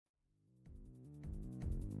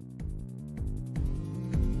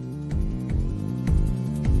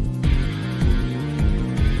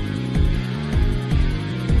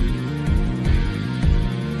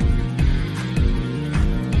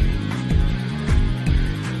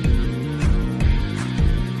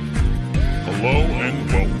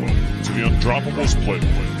Undroppables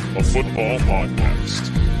Playbook, a football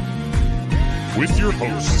podcast. With your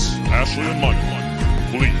hosts, Ashley and Michael,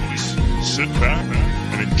 please sit back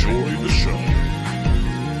and enjoy the show.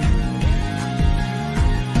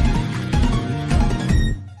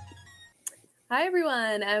 Hi,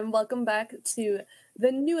 everyone, and welcome back to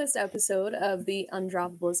the newest episode of the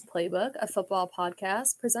Undroppables Playbook, a football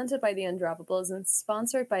podcast presented by the Undroppables and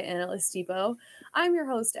sponsored by Analyst Depot. I'm your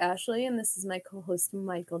host, Ashley, and this is my co-host,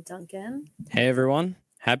 Michael Duncan. Hey, everyone.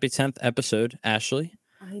 Happy 10th episode, Ashley.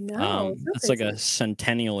 I know. It's like a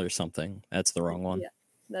centennial or something. That's the wrong one. Yeah,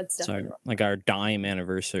 that's definitely wrong. Like our dime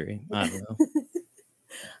anniversary. I don't know.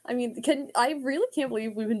 I mean, I really can't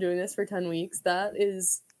believe we've been doing this for 10 weeks. That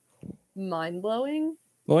is mind-blowing.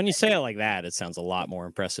 Well, when you say it like that, it sounds a lot more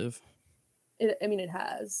impressive. It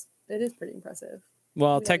has. It is pretty impressive.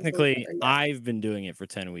 Well, technically, I've been doing it for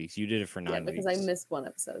 10 weeks. You did it for 9 weeks. Because I missed one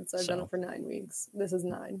episode, so I've done it for 9 weeks. This is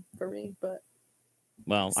 9 for me, but...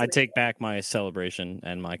 Well, I take back my celebration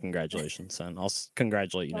and my congratulations, and I'll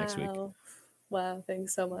congratulate you next week. Wow,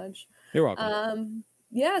 thanks so much. You're welcome.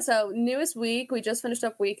 Yeah, so newest week. We just finished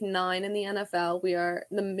up week 9 in the NFL. We are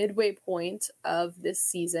the midway point of this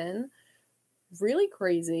season. Really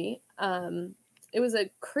crazy. It was a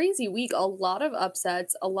crazy week. A lot of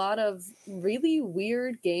upsets, a lot of really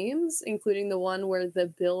weird games, including the one where the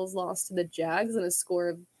Bills lost to the Jags in a score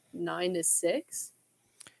of 9-6.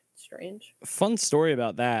 Strange. Fun story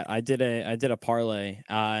about that. I did a parlay,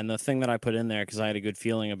 and the thing that I put in there because I had a good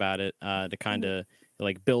feeling about it to kind of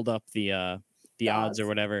like build up the odds or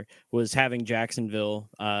whatever was having Jacksonville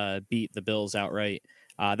beat the Bills outright.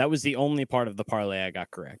 That was the only part of the parlay I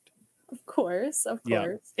got correct. Of course.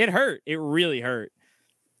 Yeah. It hurt. It really hurt.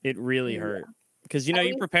 It really hurt. Because,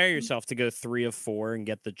 you prepare yourself to go 3 of 4 and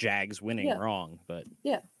get the Jags winning wrong. But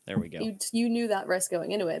there we go. You knew that risk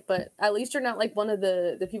going into it. But at least you're not like one of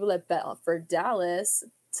the people that bet for Dallas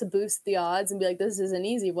to boost the odds and be like, this is an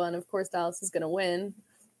easy one. Of course, Dallas is going to win.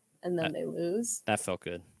 And then they lose. That felt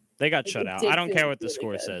good. They got shut out. I don't care what the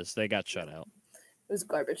score says. They got shut out. It was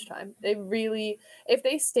garbage time. If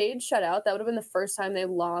they stayed shut out, that would have been the first time they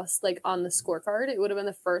lost, like, on the scorecard. It would have been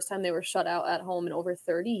the first time they were shut out at home in over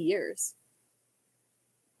 30 years.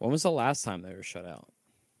 When was the last time they were shut out?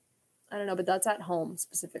 I don't know, but that's at home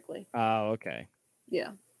specifically. Oh, okay.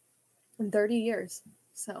 Yeah. In 30 years.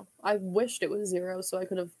 So I wished it was 0 so I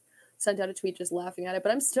could have sent out a tweet just laughing at it.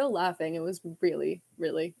 But I'm still laughing. It was really,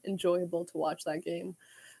 really enjoyable to watch that game.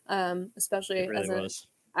 Especially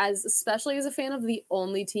especially as a fan of the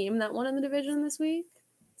only team that won in the division this week.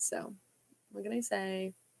 So, what can I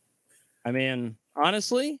say? I mean,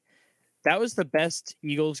 honestly, that was the best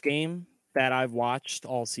Eagles game that I've watched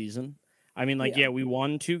all season. I mean, we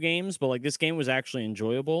won 2 games, but like this game was actually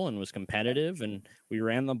enjoyable and was competitive, and we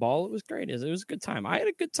ran the ball. It was great. It was a good time. I had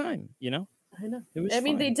a good time, I know. It was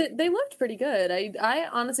fun. They looked pretty good. I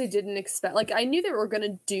honestly didn't expect, I knew they were going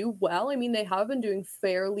to do well. I mean, they have been doing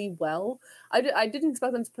fairly well. I didn't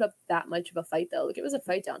expect them to put up that much of a fight, though. Like, it was a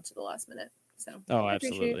fight down to the last minute. So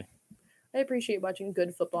absolutely. I appreciate watching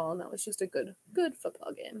good football, and that was just a good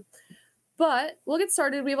football game. But we'll get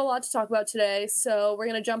started. We have a lot to talk about today, so we're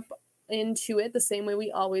going to jump into it the same way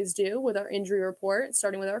we always do with our injury report,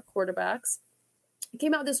 starting with our quarterbacks. It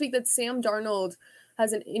came out this week that Sam Darnold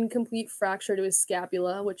has an incomplete fracture to his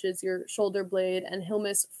scapula, which is your shoulder blade, and he'll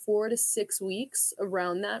miss 4 to 6 weeks,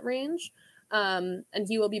 around that range. And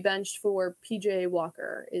he will be benched for PJ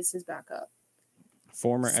Walker is his backup.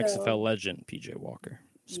 Former XFL legend PJ Walker,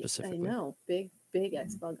 specifically. I know. Big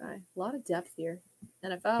XFL guy. A lot of depth here.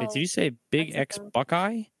 NFL. Wait, did you say big X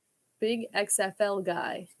Buckeye? Big XFL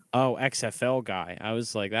guy. Oh, XFL guy. I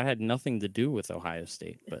was like, that had nothing to do with Ohio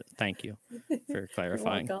State, but thank you for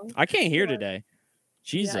clarifying. I can't hear today.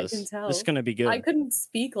 Jesus, I can tell. This is going to be good. I couldn't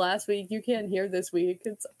speak last week. You can't hear this week.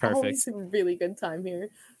 It's perfect. Always a really good time here.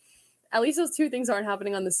 At least those 2 things aren't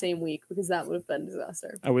happening on the same week, because that would have been a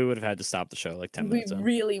disaster. Oh, we would have had to stop the show like 10 minutes. We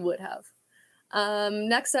really would have.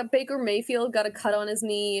 Next up, Baker Mayfield got a cut on his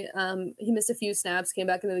knee. He missed a few snaps, came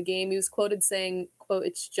back into the game. He was quoted saying, quote,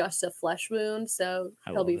 "It's just a flesh wound, so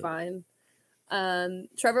he'll be fine."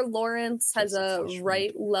 Trevor Lawrence has a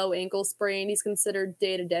right low ankle sprain. He's considered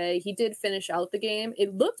day-to-day. He did finish out the game.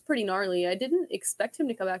 It looked pretty gnarly. I didn't expect him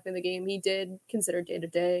to come back in the game. He did consider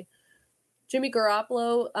day-to-day. Jimmy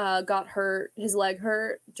Garoppolo got hurt, his leg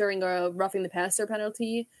hurt during a roughing the passer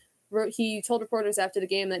penalty. He told reporters after the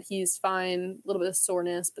game that he's fine, a little bit of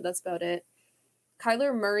soreness, but that's about it.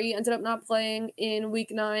 Kyler Murray ended up not playing in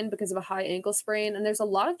week 9 because of a high ankle sprain. And there's a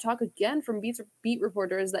lot of talk again from beat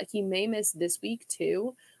reporters that he may miss this week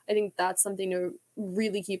too. I think that's something to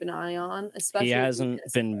really keep an eye on, especially he hasn't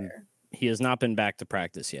been He has not been back to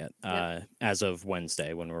practice yet, as of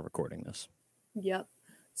Wednesday when we're recording this. Yep.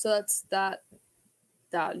 So that's that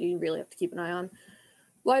you really have to keep an eye on.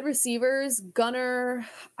 Wide receivers, Gunnar,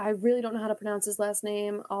 I really don't know how to pronounce his last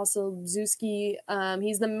name. Also, Zuski,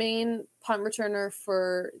 he's the main punt returner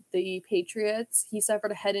for the Patriots. He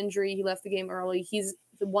suffered a head injury. He left the game early. He's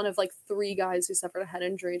one of like 3 guys who suffered a head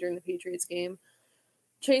injury during the Patriots game.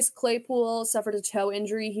 Chase Claypool suffered a toe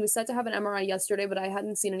injury. He was set to have an MRI yesterday, but I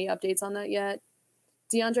hadn't seen any updates on that yet.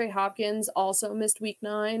 DeAndre Hopkins also missed week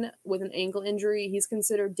 9 with an ankle injury. He's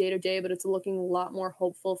considered day-to-day, but it's looking a lot more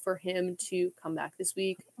hopeful for him to come back this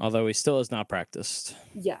week. Although he still has not practiced.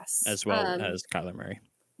 Yes. As well as Kyler Murray.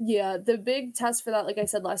 Yeah, the big test for that, like I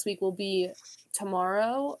said last week, will be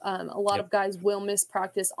tomorrow. A lot of guys will miss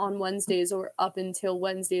practice on Wednesdays or up until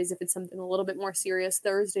Wednesdays if it's something a little bit more serious.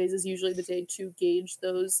 Thursdays is usually the day to gauge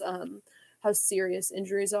those, how serious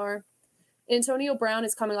injuries are. Antonio Brown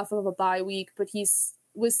is coming off of a bye week, but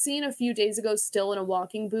was seen a few days ago still in a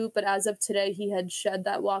walking boot, but as of today, he had shed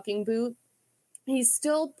that walking boot. He's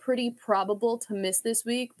still pretty probable to miss this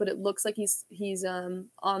week, but it looks like he's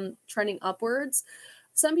on trending upwards.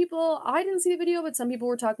 Some people, I didn't see the video, but some people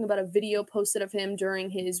were talking about a video posted of him during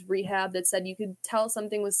his rehab that said you could tell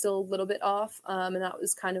something was still a little bit off, and that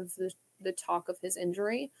was kind of the talk of his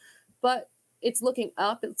injury. But it's looking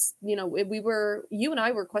up. It's, you and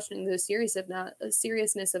I were questioning the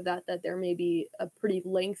seriousness of that there may be a pretty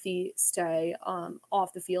lengthy stay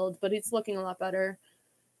off the field, but it's looking a lot better.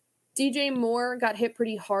 DJ Moore got hit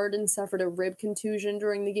pretty hard and suffered a rib contusion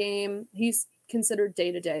during the game. He's considered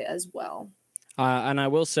day-to-day as well. And I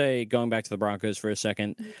will say, going back to the Broncos for a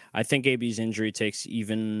second, I think AB's injury takes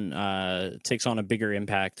on a bigger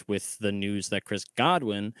impact with the news that Chris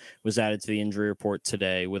Godwin was added to the injury report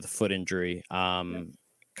today with a foot injury. Kind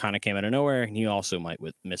of came out of nowhere, and he also might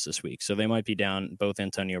miss this week. So they might be down both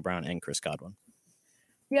Antonio Brown and Chris Godwin.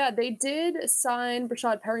 Yeah, they did sign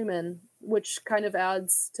Brashad Perryman, which kind of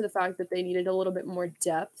adds to the fact that they needed a little bit more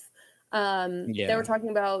depth. They were talking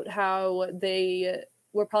about how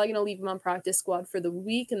we're probably going to leave him on practice squad for the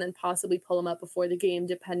week and then possibly pull him up before the game,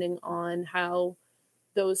 depending on how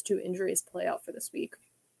those 2 injuries play out for this week.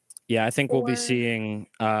 Yeah, I think we'll be seeing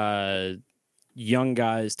young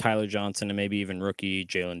guys, Tyler Johnson, and maybe even rookie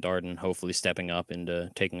Jalen Darden, hopefully stepping up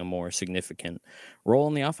into taking a more significant role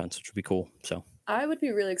in the offense, which would be cool. So I would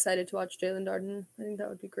be really excited to watch Jalen Darden. I think that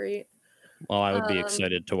would be great. Well, I would be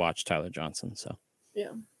excited to watch Tyler Johnson. So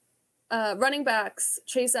yeah. Running backs,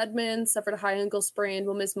 Chase Edmonds suffered a high ankle sprain,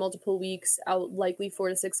 will miss multiple weeks, out likely 4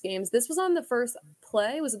 to 6 games. This was on the first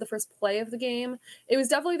play. Was it the first play of the game? It was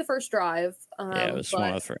definitely the first drive. It was one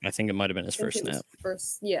of the first. I think it might have been his first snap.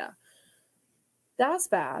 That's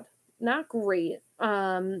bad. Not great.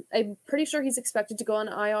 I'm pretty sure he's expected to go on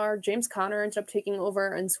IR. James Conner ended up taking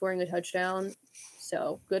over and scoring a touchdown.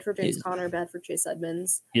 So good for James Conner, bad for Chase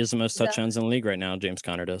Edmonds. He has the most touchdowns in the league right now. James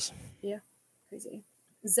Conner does. Yeah, crazy.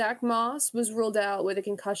 Zach Moss was ruled out with a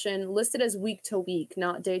concussion, listed as week to week,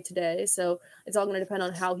 not day to day. So it's all going to depend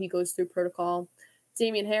on how he goes through protocol.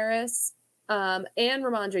 Damian Harris and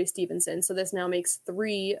Ramondre Stevenson. So this now makes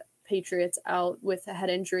 3 Patriots out with a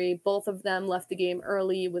head injury. Both of them left the game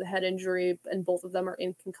early with a head injury, and both of them are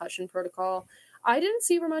in concussion protocol. I didn't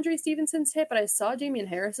see Ramondre Stevenson's hit, but I saw Damian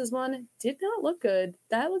Harris's one. Did not look good.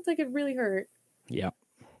 That looked like it really hurt. Yeah.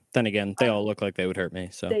 Then again, they all look like they would hurt me.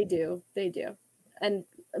 So They do. And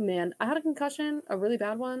man, I had a concussion, a really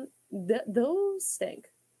bad one. Those stink.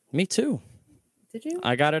 Me too. Did you?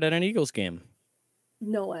 I got it at an Eagles game.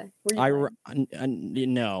 No way. Were you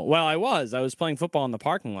no. Well, I was playing football in the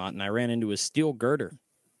parking lot, and I ran into a steel girder.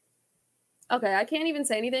 Okay, I can't even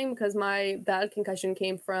say anything because my bad concussion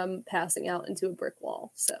came from passing out into a brick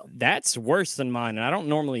wall. So that's worse than mine, and I don't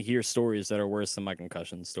normally hear stories that are worse than my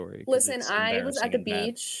concussion story. Listen, I was at the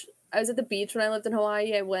beach. I was at the beach when I lived in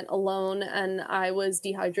Hawaii. I went alone, and I was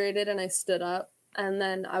dehydrated, and I stood up, and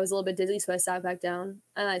then I was a little bit dizzy, so I sat back down,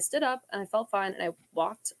 and I stood up, and I felt fine, and I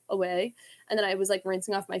walked away, and then I was like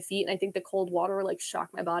rinsing off my feet, and I think the cold water like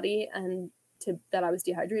shocked my body, and that I was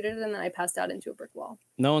dehydrated, and then I passed out into a brick wall.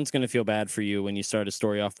 No one's going to feel bad for you when you start a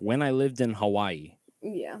story off. When I lived in Hawaii.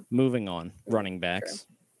 Yeah. Moving on. Running backs.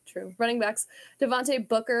 True. Running backs. Devontae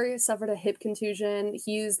Booker suffered a hip contusion.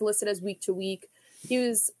 He's listed as week to week. He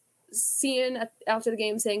was seen after the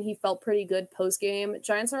game saying he felt pretty good post-game.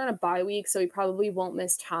 Giants are on a bye week, so he probably won't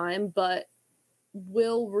miss time, but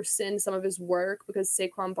will rescind some of his work because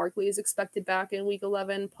Saquon Barkley is expected back in week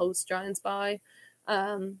 11 post-Giants bye.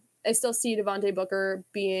 I still see Devontae Booker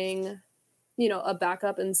being, a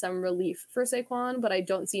backup and some relief for Saquon, but I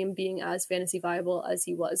don't see him being as fantasy viable as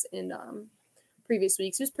he was in previous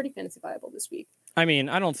weeks. He was pretty fantasy viable this week. I mean,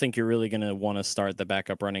 I don't think you're really going to want to start the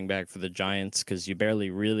backup running back for the Giants because you barely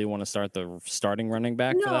really want to start the starting running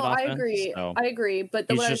back for that No, I offense. agree. So I agree. But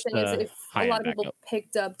he's what I was just saying is a if a lot high-end of people backup.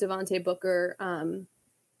 picked up Devontae Booker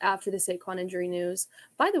after the Saquon injury news.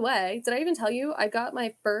 By the way, did I even tell you I got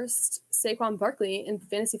my first Saquon Barkley in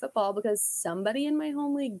fantasy football because somebody in my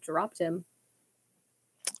home league dropped him?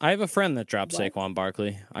 I have a friend that dropped What? Saquon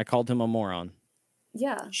Barkley. I called him a moron.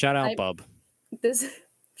 Yeah. Shout out, Bub.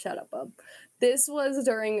 Shout out, Bub. This was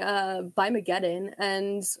during by Mageddon,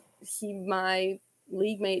 and my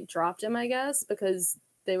league mate dropped him, I guess, because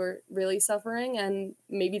they were really suffering and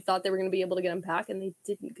maybe thought they were going to be able to get him back, and they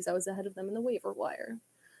didn't because I was ahead of them in the waiver wire.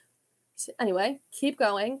 So anyway, keep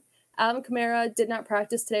going. Alvin Kamara did not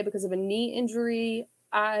practice today because of a knee injury.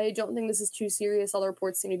 I don't think this is too serious. All the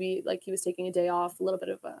reports seem to be like he was taking a day off, a little bit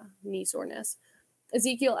of a knee soreness.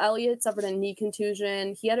 Ezekiel Elliott suffered a knee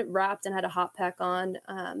contusion. He had it wrapped and had a hot pack on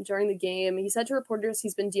during the game. He said to reporters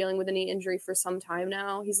he's been dealing with a knee injury for some time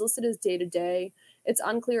now. He's listed as day-to-day. It's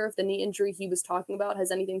unclear if the knee injury he was talking about has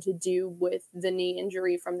anything to do with the knee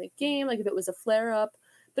injury from the game, like if it was a flare-up.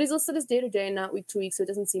 But he's listed as day-to-day, not week-to-week, so it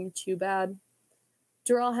doesn't seem too bad.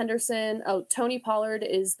 Darrell Henderson. Oh, Tony Pollard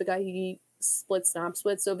is the guy he split snaps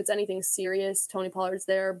with, so if it's anything serious, Tony Pollard's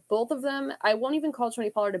there. Both of them, I won't even call Tony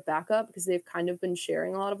Pollard a backup because they've kind of been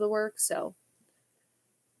sharing a lot of the work. So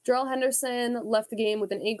Darrell Henderson left the game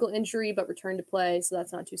with an ankle injury but returned to play, so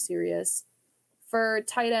that's not too serious. For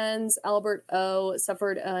tight ends, Albert O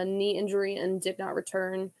suffered a knee injury and did not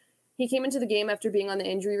return. He came into the game after being on the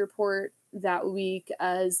injury report that week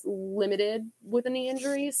as limited with a knee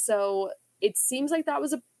injury, so it seems like that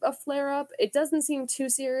was a flare-up. It doesn't seem too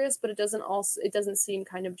serious, but it doesn't seem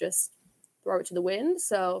kind of just throw it to the wind.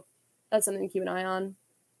 So that's something to keep an eye on.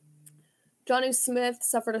 Jonnu Smith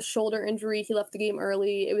suffered a shoulder injury. He left the game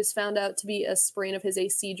early. It was found out to be a sprain of his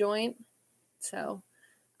AC joint. So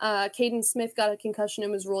Caden Smith got a concussion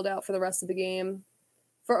and was ruled out for the rest of the game.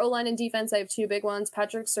 For O-line and defense, I have two big ones.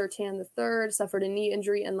 Patrick Surtain III suffered a knee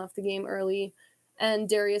injury and left the game early. And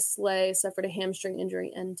Darius Slay suffered a hamstring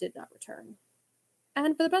injury and did not return.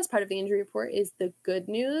 And for the best part of the injury report is the good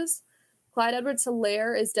news. Clyde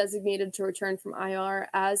Edwards-Helaire is designated to return from IR,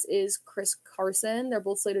 as is Chris Carson. They're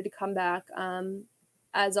both slated to come back.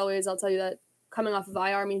 As always, I'll tell you that coming off of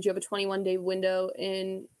IR means you have a 21-day window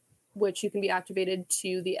in which you can be activated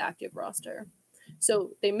to the active roster.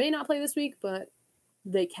 So they may not play this week, but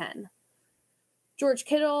they can. George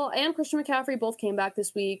Kittle and Christian McCaffrey both came back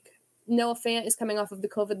this week. Noah Fant is coming off of the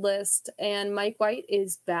COVID list, and Mike White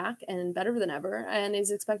is back and better than ever and is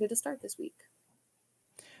expected to start this week.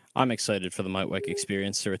 I'm excited for the Mike White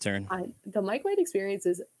experience to return. The Mike White experience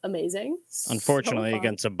is amazing. Unfortunately,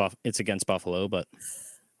 it's against Buffalo, but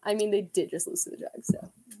I mean, they did just lose to the Jags,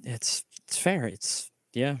 so it's fair. It's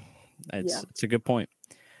a good point.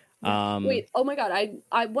 Wait, oh my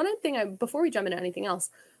God! Before we jump into anything else,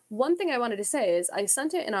 one thing I wanted to say is I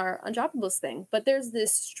sent it in our Undroppables thing, but there's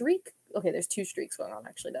this streak. Okay, there's two streaks going on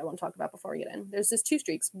actually that I want to talk about before we get in. There's this two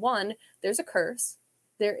streaks. One, there's a curse.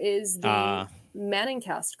 There is the Manning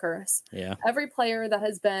cast curse. Yeah. Every player that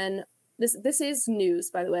has been this is news,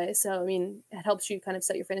 by the way. So I mean, it helps you kind of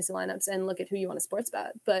set your fantasy lineups and look at who you want to sports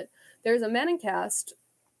bet. But there's a Manning cast.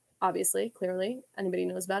 Obviously, clearly, anybody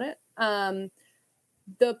knows about it.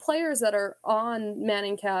 The players that are on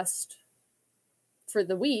Manning cast for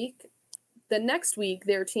the week, the next week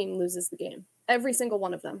their team loses the game. Every single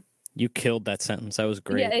one of them. You killed that sentence. That was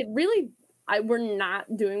great. Yeah, it really. We're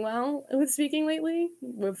not doing well with speaking lately.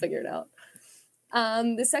 We'll figure it out.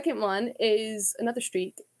 The second one is another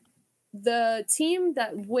streak. The team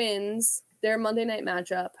that wins their Monday night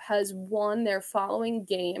matchup has won their following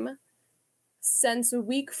game since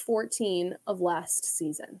week 14 of last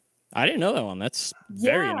season. I didn't know that one. That's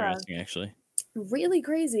very interesting, actually. Really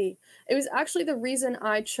crazy. It was actually the reason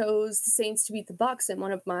I chose the Saints to beat the Bucs in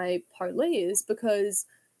one of my parlays, because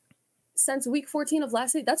since week 14 of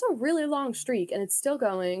last week, that's a really long streak, and it's still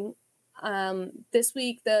going. This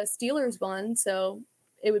week, the Steelers won, so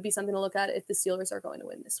it would be something to look at if the Steelers are going to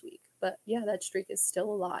win this week. But yeah, that streak is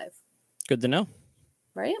still alive. Good to know.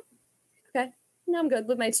 Right? Okay. Now I'm good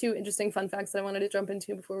with my two interesting fun facts that I wanted to jump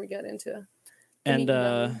into before we get into. And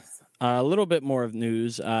a little bit more of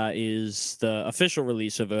news is the official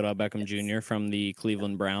release of Odell Beckham Jr. from the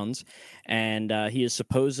Cleveland Browns. And he is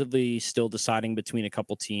supposedly still deciding between a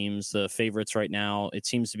couple teams. The favorites right now, it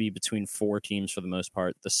seems to be between four teams for the most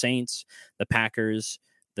part. The Saints, the Packers,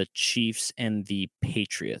 the Chiefs, and the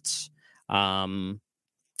Patriots.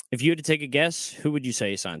 If you had to take a guess, who would you say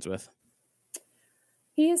he signs with?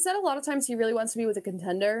 He has said a lot of times he really wants to be with a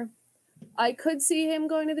contender. I could see him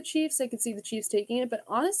going to the Chiefs. I could see the Chiefs taking it. But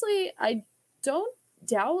honestly, I don't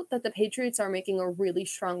doubt that the Patriots are making a really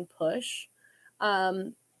strong push.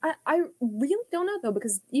 I really don't know though,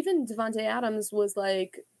 because even Devontae Adams was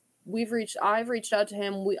like, I've reached out to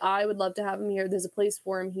him. I would love to have him here. There's a place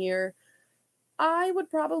for him here. I would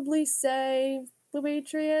probably say the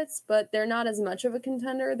Patriots, but they're not as much of a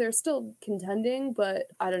contender. They're still contending, but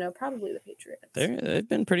I don't know, probably the Patriots. They've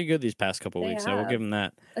been pretty good these past couple weeks, so we'll give them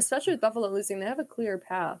that. Especially with Buffalo losing, they have a clear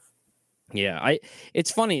path. Yeah,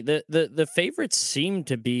 it's funny. The favorites seem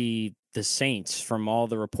to be the Saints from all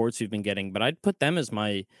the reports we've been getting, but I'd put them as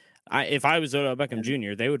if I was Odell Beckham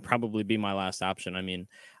Jr., they would probably be my last option. I mean,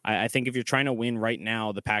 I think if you're trying to win right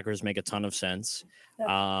now, the Packers make a ton of sense.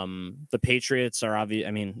 Yeah. The Patriots are obvious.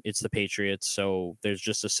 I mean, it's the Patriots, so there's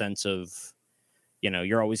just a sense of,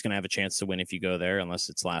 you're always going to have a chance to win if you go there, unless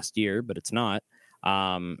it's last year, but it's not.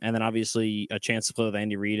 And then obviously a chance to play with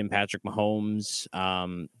Andy Reid and Patrick Mahomes.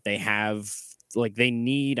 They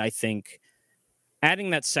need, I think,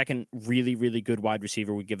 adding that second really, really good wide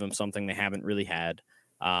receiver would give them something they haven't really had.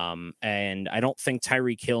 And I don't think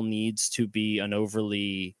Tyreek Hill needs to be an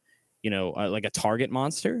overly, like a target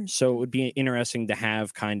monster. So it would be interesting to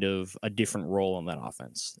have kind of a different role on that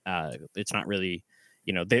offense. It's not really,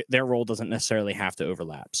 their role doesn't necessarily have to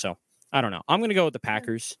overlap. So I don't know. I'm going to go with the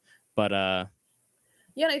Packers, but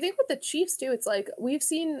yeah, and I think with the Chiefs too, it's like we've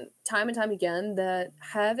seen time and time again that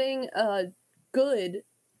having a good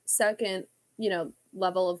second,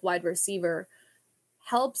 level of wide receiver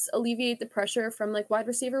helps alleviate the pressure from like wide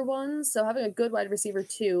receiver ones. So having a good wide receiver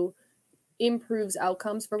 2 improves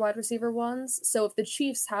outcomes for wide receiver ones. So if the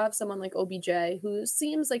Chiefs have someone like OBJ, who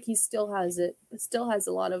seems like he still has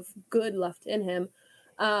a lot of good left in him,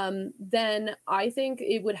 then I think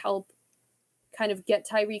it would help kind of get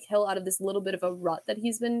Tyreek Hill out of this little bit of a rut that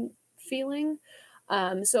he's been feeling.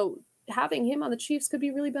 So having him on the Chiefs could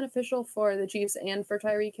be really beneficial for the Chiefs and for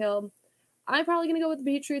Tyreek Hill. I'm probably going to go with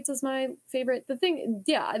the Patriots as my favorite. The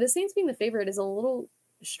Saints being the favorite is a little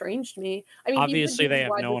strange to me. I mean, obviously they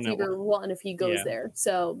have no one if he goes there.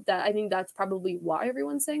 So I think that's probably why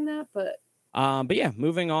everyone's saying that. But yeah,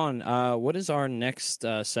 moving on. What is our next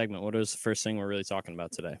segment? What is the first thing we're really talking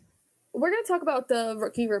about today? We're going to talk about the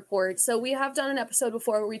rookie report. So we have done an episode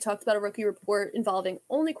before where we talked about a rookie report involving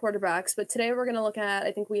only quarterbacks, but today we're going to look at,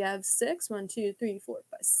 I think we have 6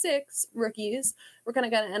 rookies. We're kind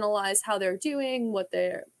of going to analyze how they're doing, what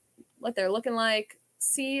they're looking like,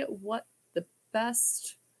 see what the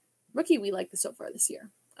best rookie we like so far this year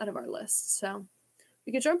out of our list. So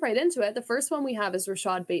we could jump right into it. The first one we have is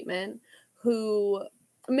Rashad Bateman, who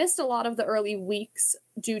missed a lot of the early weeks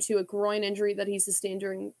due to a groin injury that he sustained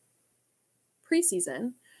during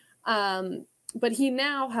preseason, but he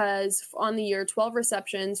now has on the year 12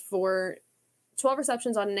 receptions on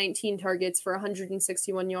 19 targets for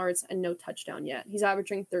 161 yards and no touchdown yet. He's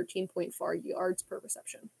averaging 13.4 yards per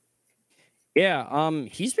reception. Yeah,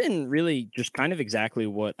 he's been really just kind of exactly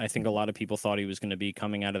what I think a lot of people thought he was going to be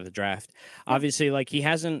coming out of the draft. Obviously, like he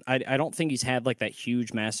hasn't, I don't think he's had like that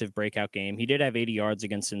huge, massive breakout game. He did have 80 yards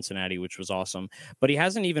against Cincinnati, which was awesome, but he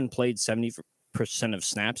hasn't even played 70% of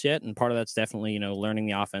snaps yet, and part of that's definitely learning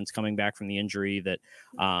the offense, coming back from the injury that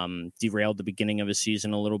derailed the beginning of his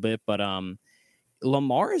season a little bit. But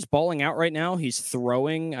Lamar is balling out right now. He's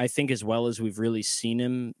throwing, I think, as well as we've really seen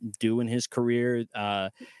him do in his career.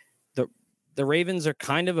 The Ravens are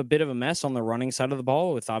kind of a bit of a mess on the running side of the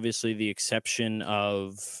ball, with obviously the exception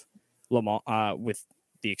of Lamar, with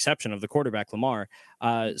the exception of the quarterback Lamar.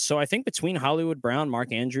 So I think between Hollywood Brown,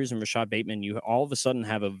 Mark Andrews, and Rashad Bateman, you all of a sudden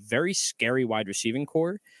have a very scary wide receiving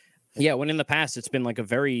core. Yeah, when in the past it's been like a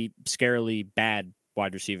very scarily bad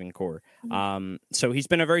wide receiving core. So he's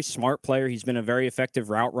been a very smart player. He's been a very effective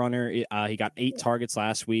route runner. He got 8 targets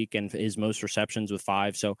last week and his most receptions with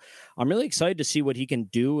 5. So I'm really excited to see what he can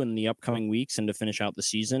do in the upcoming weeks and to finish out the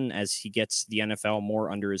season as he gets the NFL more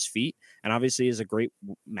under his feet. And obviously is a great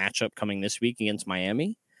matchup coming this week against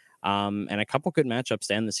Miami. And a couple good matchups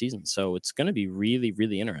to end the season. So it's going to be really,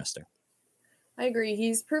 really interesting. I agree.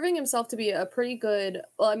 He's proving himself to be a pretty good,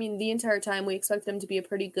 the entire time we expect him to be a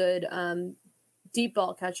pretty good deep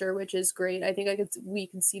ball catcher, which is great. I think we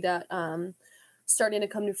can see that starting to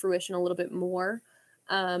come to fruition a little bit more.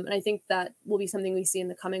 And I think that will be something we see in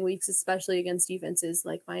the coming weeks, especially against defenses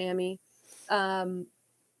like Miami.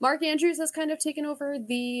 Mark Andrews has kind of taken over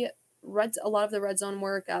a lot of the red zone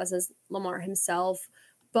work, as has Lamar himself.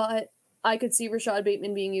 But I could see Rashad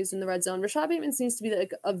Bateman being used in the red zone. Rashad Bateman seems to be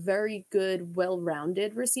like a very good,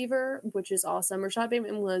 well-rounded receiver, which is awesome. Rashad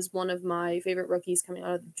Bateman was one of my favorite rookies coming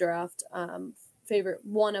out of the draft.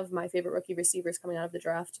 One of my favorite rookie receivers coming out of the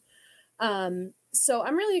draft. So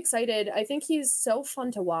I'm really excited. I think he's so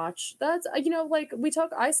fun to watch. That's, like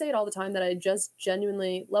I say it all the time that I just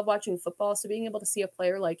genuinely love watching football. So being able to see a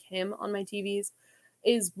player like him on my TVs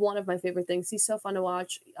is one of my favorite things. He's so fun to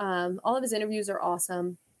watch. All of his interviews are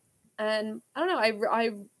awesome. And I don't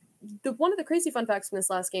know, one of the crazy fun facts from this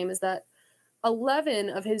last game is that 11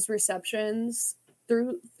 of his receptions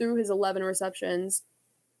through his 11 receptions,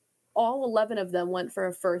 all 11 of them went for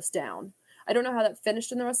a first down. I don't know how that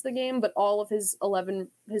finished in the rest of the game, but all of his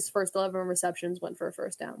first 11 receptions went for a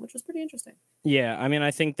first down, which was pretty interesting. Yeah, I mean, I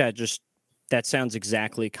think that sounds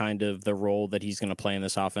exactly kind of the role that he's going to play in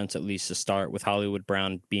this offense, at least to start, with Hollywood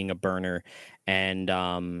Brown being a burner and,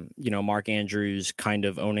 Mark Andrews kind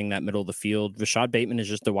of owning that middle of the field. Rashad Bateman is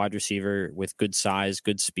just a wide receiver with good size,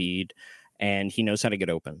 good speed, and he knows how to get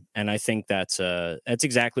open. And I think that's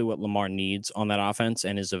exactly what Lamar needs on that offense,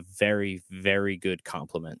 and is a very, very good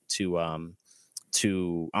complement to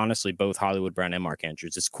honestly both Hollywood Brown and Mark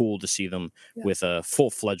Andrews. It's cool to see them with a full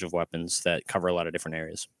fledged of weapons that cover a lot of different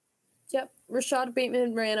areas. Yep. Rashad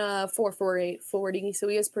Bateman ran a 4.48 40, so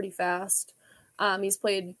he is pretty fast. He's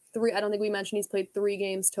played I don't think we mentioned he's played 3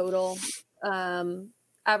 games total,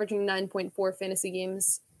 averaging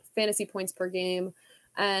 9.4 fantasy points per game.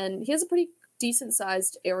 And he has a pretty decent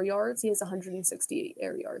sized air yards. He has 168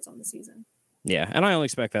 air yards on the season. Yeah, and I only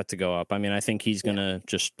expect that to go up. I mean, I think he's going to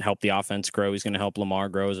just help the offense grow. He's going to help Lamar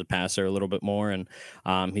grow as a passer a little bit more, and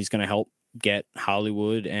he's going to help get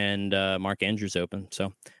Hollywood and Mark Andrews open. So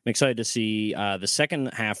I'm excited to see the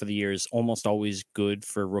second half of the year is almost always good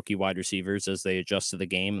for rookie wide receivers as they adjust to the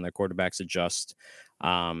game and their quarterbacks adjust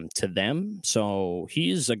to them. So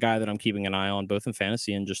he's a guy that I'm keeping an eye on both in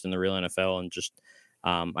fantasy and just in the real NFL, and just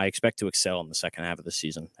I expect to excel in the second half of the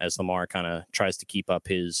season as Lamar kind of tries to keep up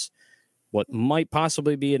his what might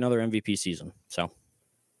possibly be another MVP season. So,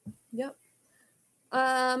 yep.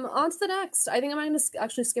 On to the next. I think I'm going to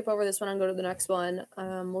actually skip over this one and go to the next one.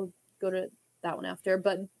 We'll go to that one after.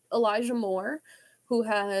 But Elijah Moore, who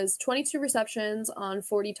has 22 receptions on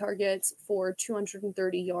 40 targets for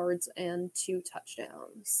 230 yards and 2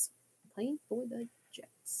 touchdowns, playing for the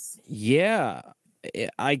Jets. Yeah,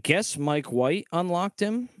 I guess Mike White unlocked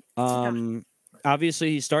him. Obviously,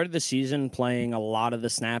 he started the season playing a lot of the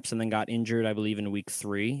snaps and then got injured, I believe, in week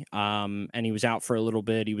 3. And he was out for a little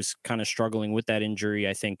bit. He was kind of struggling with that injury.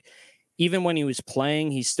 I think even when he was playing,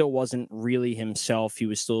 he still wasn't really himself. He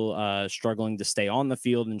was still struggling to stay on the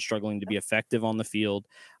field and struggling to be effective on the field.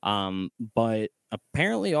 But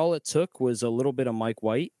apparently all it took was a little bit of Mike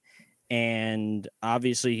White. And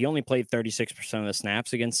obviously, he only played 36% of the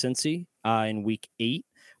snaps against Cincy in week 8.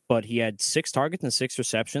 But he had 6 targets and 6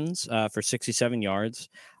 receptions for 67 yards.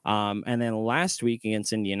 And then last week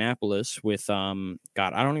against Indianapolis with, I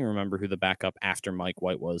don't even remember who the backup after Mike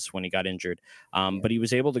White was when he got injured. But he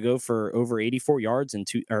was able to go for over 84 yards and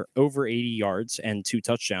over 80 yards and 2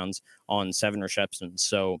 touchdowns on 7 receptions.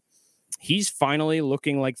 So he's finally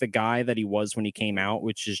looking like the guy that he was when he came out,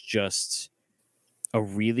 which is just a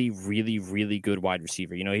really, really, really good wide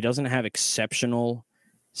receiver. He doesn't have exceptional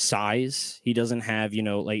size. He doesn't have,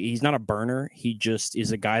 he's not a burner. He just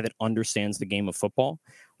is a guy that understands the game of football.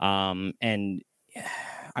 And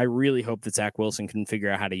I really hope that Zach Wilson can figure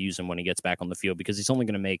out how to use him when he gets back on the field, because he's only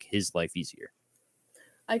going to make his life easier.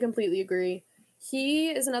 I completely agree.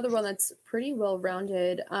 He is another one that's pretty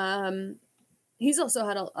well-rounded. He's also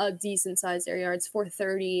had a decent sized air yards,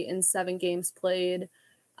 430 in 7 games played.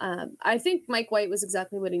 I think Mike White was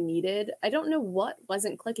exactly what he needed. I don't know what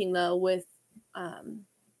wasn't clicking though with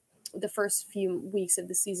the first few weeks of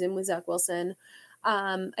the season with Zach Wilson.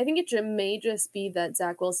 I think it may just be that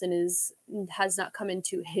Zach Wilson has not come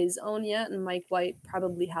into his own yet, and Mike White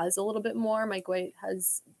probably has a little bit more. Mike White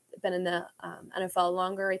has been in the NFL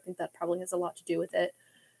longer. I think that probably has a lot to do with it.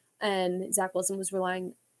 And Zach Wilson was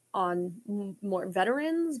relying on more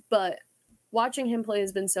veterans, but watching him play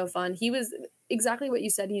has been so fun. He was exactly what you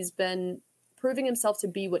said. He's been proving himself to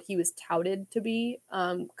be what he was touted to be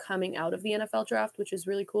coming out of the NFL draft, which is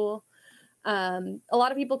really cool. A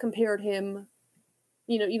lot of people compared him,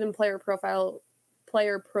 even Player Profiler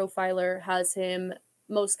has him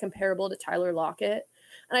most comparable to Tyler Lockett.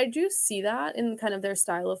 And I do see that in kind of their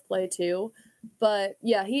style of play too. But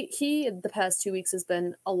yeah, he the past 2 weeks has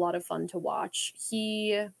been a lot of fun to watch.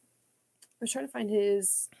 I was trying to find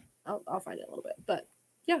his, I'll find it a little bit, but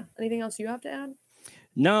yeah. Anything else you have to add?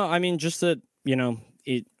 No, I mean, just that,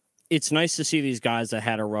 it's nice to see these guys that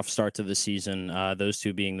had a rough start to the season, those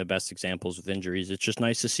two being the best examples with injuries. It's just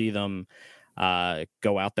nice to see them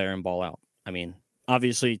go out there and ball out. I mean,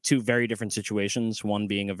 obviously 2 very different situations, one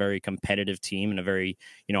being a very competitive team and a very,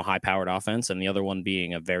 high-powered offense, and the other one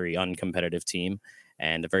being a very uncompetitive team.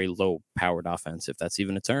 and a very low-powered offense, if that's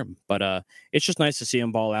even a term. But it's just nice to see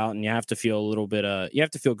him ball out, and you have to feel a little bit. You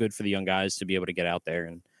have to feel good for the young guys to be able to get out there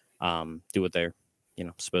and do what they're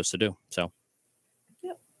supposed to do. So.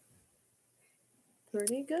 Yep.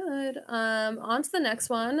 Pretty good. On to the next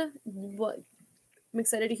one. I'm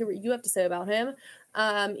excited to hear what you have to say about him.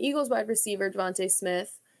 Eagles wide receiver Devontae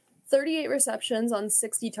Smith, 38 receptions on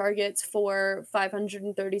 60 targets for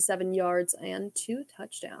 537 yards and 2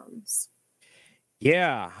 touchdowns.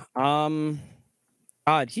 Yeah.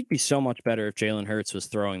 God, he'd be so much better if Jalen Hurts was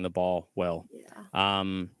throwing the ball well. Yeah.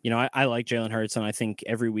 I like Jalen Hurts, and I think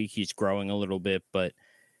every week he's growing a little bit, but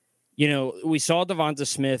we saw Devonta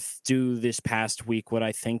Smith do this past week what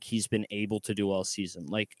I think he's been able to do all season.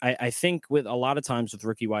 Like, I think with a lot of times with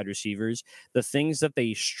rookie wide receivers, the things that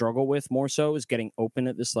they struggle with more so is getting open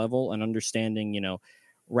at this level and understanding,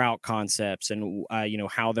 route concepts and,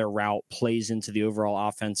 how their route plays into the overall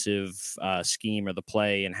offensive scheme or the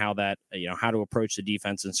play and how that, how to approach the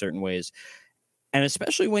defense in certain ways. And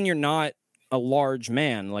especially when you're not a large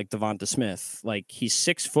man like Devonta Smith, like he's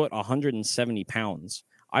 6 foot, 170 pounds.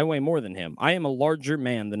 I weigh more than him. I am a larger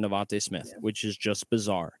man than Devontae Smith, which is just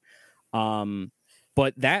bizarre.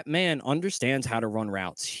 But that man understands how to run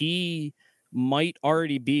routes. He might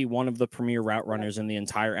already be one of the premier route runners in the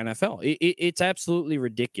entire NFL. It's absolutely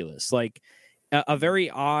ridiculous. Like a very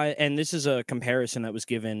odd, and this is a comparison that was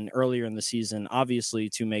given earlier in the season, obviously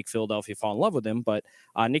to make Philadelphia fall in love with him. But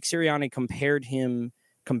Nick Sirianni compared him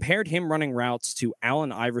running routes to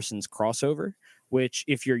Allen Iverson's crossover, which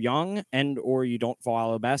if you're young and or you don't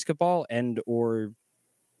follow basketball and or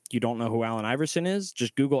you don't know who Allen Iverson is,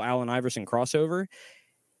 just Google Allen Iverson crossover.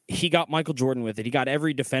 He got Michael Jordan with it. He got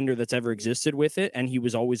every defender that's ever existed with it, and he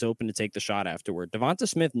was always open to take the shot afterward. Devonta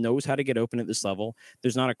Smith knows how to get open at this level.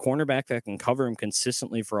 There's not a cornerback that can cover him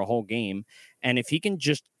consistently for a whole game. And if he can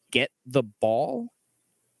just get the ball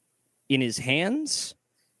in his hands,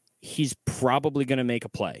 he's probably going to make a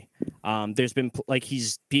play. There's been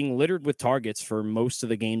he's being littered with targets for most of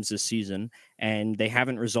the games this season, and they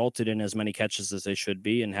haven't resulted in as many catches as they should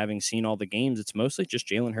be. And having seen all the games, it's mostly just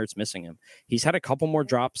Jalen Hurts missing him. He's had a couple more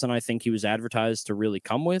drops than I think he was advertised to really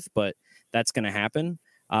come with, but that's going to happen.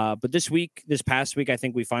 But this past week, I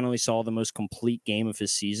think we finally saw the most complete game of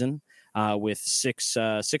his season with six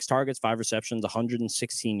targets, 5 receptions,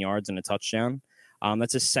 116 yards, and a touchdown.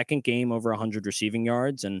 That's his second game over 100 receiving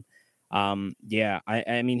yards. And I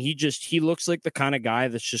mean, he looks like the kind of guy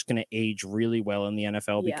that's just going to age really well in the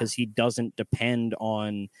NFL because he doesn't depend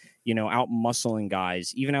on, out muscling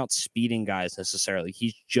guys, even out speeding guys necessarily.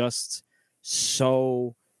 He's just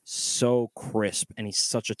so crisp, and he's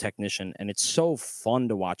such a technician, and it's so fun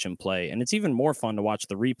to watch him play. And it's even more fun to watch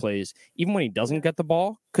the replays, even when he doesn't get the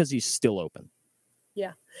ball, because he's still open.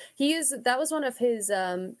 Yeah, that was one of his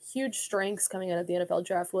huge strengths coming out of the NFL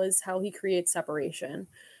draft, was how he creates separation.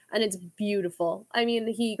 And it's beautiful. I mean,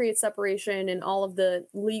 he creates separation in all of the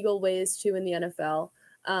legal ways too in the NFL.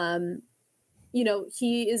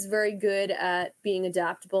 He is very good at being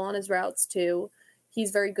adaptable on his routes too.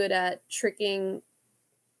 He's very good at tricking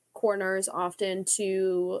corners often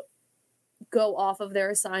to go off of their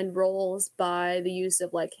assigned roles by the use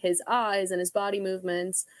of his eyes and his body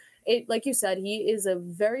movements. Like you said, he is a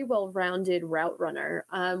very well-rounded route runner,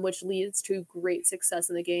 which leads to great success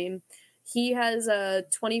in the game. He has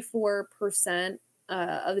 24%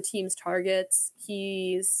 of the team's targets.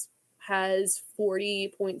 He has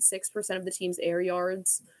 40.6% of the team's air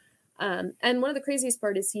yards. And one of the craziest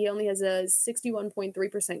part is he only has a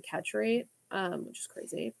 61.3% catch rate, which is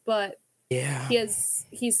crazy. But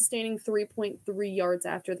he's sustaining 3.3 yards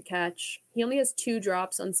after the catch. He only has 2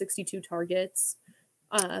 drops on 62 targets.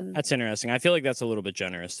 That's interesting. I feel like that's a little bit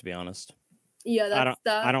generous, to be honest. Yeah,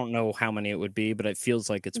 I don't know how many it would be, but it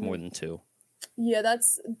feels like it's more than 2. Yeah,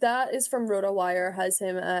 that is from RotoWire, has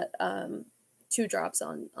him at 2 drops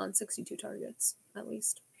on 62 targets at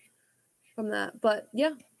least from that. But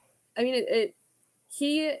yeah, I mean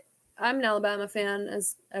I'm an Alabama fan,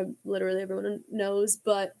 as literally everyone knows,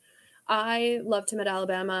 but I loved him at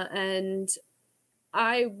Alabama, and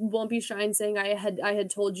I won't be shy in saying I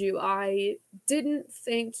had told you I didn't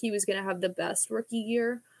think he was going to have the best rookie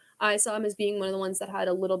year. I saw him as being one of the ones that had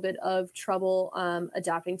a little bit of trouble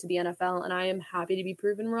adapting to the NFL, and I am happy to be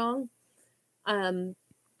proven wrong. And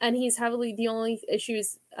he's the only issue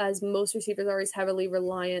is, as most receivers are, he's heavily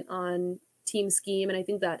reliant on team scheme, and I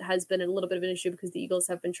think that has been a little bit of an issue because the Eagles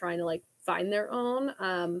have been trying to find their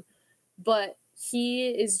own. But he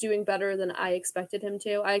is doing better than I expected him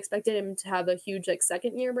to. I expected him to have a huge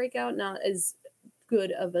second year breakout, not as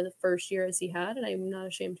good of a first year as he had, and I'm not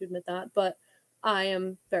ashamed to admit that, but I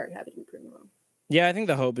am very happy to be proven wrong. Yeah, I think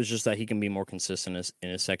the hope is just that he can be more consistent in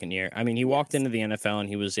his second year. I mean, he walked into the NFL and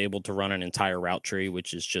he was able to run an entire route tree,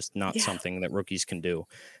 which is just not something that rookies can do.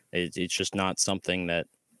 It's just not something that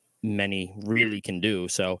many really can do.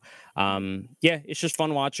 So, it's just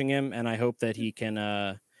fun watching him, and I hope that he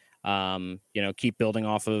can, keep building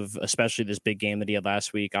off of, especially this big game that he had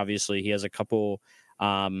last week. Obviously, he has a couple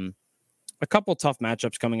tough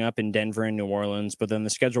matchups coming up in Denver and New Orleans, but then the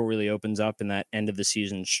schedule really opens up in that end of the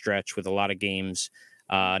season stretch with a lot of games,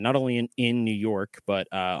 not only in New York, but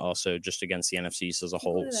also just against the NFCs as a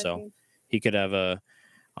whole. So he could have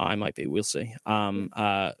I might be, we'll see.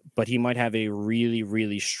 But he might have a really,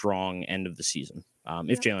 really strong end of the season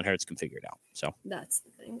if Jalen Hurts can figure it out. So that's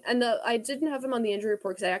the thing. And I didn't have him on the injury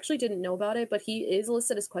report because I actually didn't know about it, but he is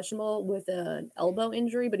listed as questionable with an elbow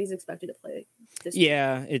injury, but he's expected to play this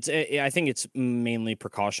week. I think it's mainly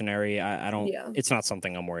precautionary. I don't. Yeah. It's not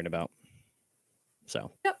something I'm worried about.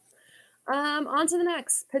 So. Yep. On to the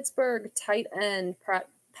next. Pittsburgh tight end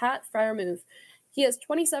Pat Freiermuth. He has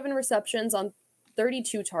 27 receptions on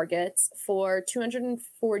 32 targets for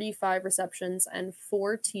 245 receptions and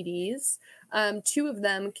 4 TDs. 2 of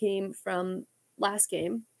them came from last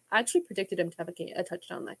game. I actually predicted him to have a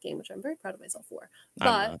touchdown that game, which I'm very proud of myself for.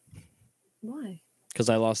 But why? Because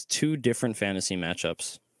I lost 2 different fantasy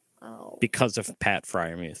matchups because of Pat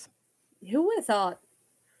Freiermuth. Who would have thought?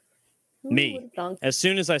 Me. As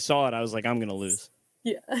soon as I saw it, I was like, I'm going to lose.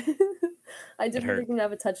 Yeah. I didn't think him to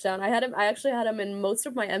have a touchdown. I actually had him in most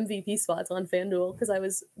of my MVP spots on FanDuel because I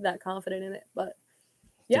was that confident in it. But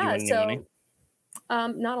yeah, Did you win any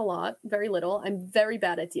money? Not a lot, very little. I'm very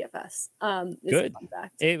bad at DFS. Good.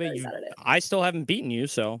 I still haven't beaten you,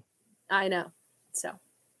 so I know. So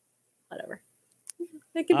whatever.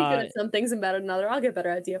 I can be good at some things and bad at another. I'll get better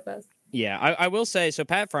at DFS. Yeah, I will say, so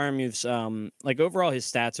Pat Freiermuth's, overall his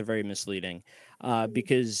stats are very misleading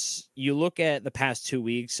because you look at the past 2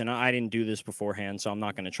 weeks, and I didn't do this beforehand, so I'm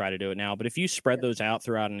not going to try to do it now, but if you spread those out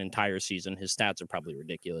throughout an entire season, his stats are probably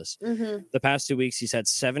ridiculous. Mm-hmm. The past 2 weeks, he's had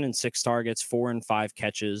 7 and 6 targets, 4 and 5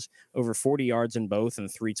 catches, over 40 yards in both,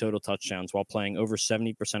 and 3 total touchdowns while playing over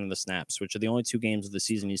 70% of the snaps, which are the only 2 games of the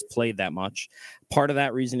season he's played that much. Part of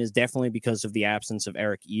that reason is definitely because of the absence of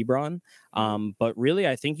Eric Ebron, but really,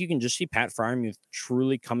 I think you can just see Pat Freiermuth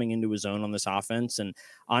truly coming into his own on this offense. And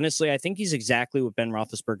honestly, I think he's exactly what Ben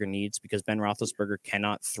Roethlisberger needs because Ben Roethlisberger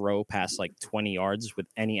cannot throw past 20 yards with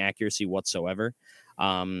any accuracy whatsoever.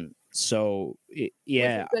 Which is good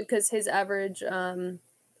because his average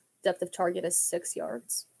depth of target is 6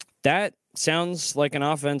 yards. That sounds like an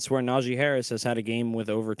offense where Najee Harris has had a game with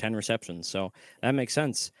over 10 receptions. So that makes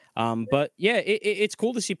sense. But yeah, it's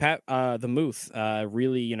cool to see Pat, the Muth,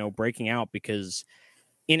 really, breaking out because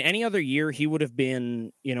in any other year, he would have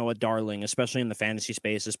been, a darling, especially in the fantasy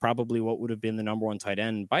space, is probably what would have been the number 1 tight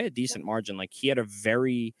end by a decent margin. He had a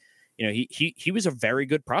very, he was a very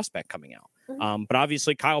good prospect coming out. Mm-hmm. But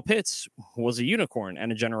obviously Kyle Pitts was a unicorn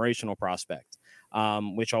and a generational prospect,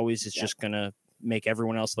 which always is just going to make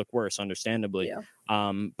everyone else look worse, understandably. Yeah.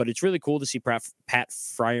 But it's really cool to see Pat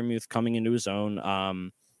Freiermuth coming into his own.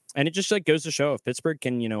 And it just goes to show if Pittsburgh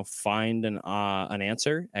can, find an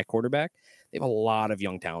answer at quarterback, they have a lot of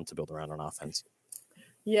young talent to build around on offense.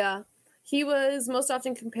 Yeah. He was most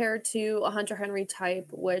often compared to a Hunter Henry type,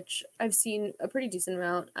 which I've seen a pretty decent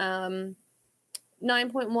amount.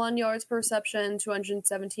 9.1 yards per reception,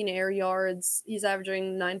 217 air yards. He's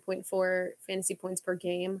averaging 9.4 fantasy points per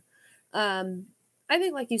game. I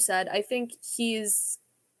think, like you said, I think he's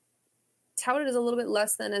touted as a little bit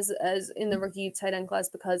less than as in the rookie tight end class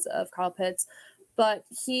because of Kyle Pitts, but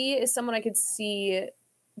he is someone I could see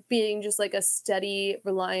being just a steady,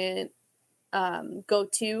 reliant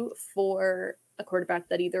go-to for a quarterback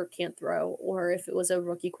that either can't throw or if it was a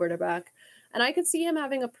rookie quarterback. And I could see him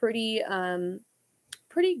having a pretty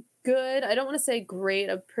good, I don't want to say great,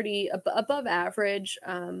 a pretty above average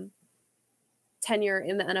tenure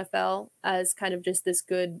in the NFL as kind of just this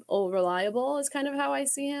good, reliable is kind of how I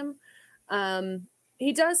see him.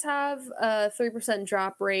 He does have a 3%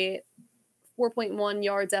 drop rate, 4.1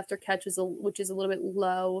 yards after catch, which is a little bit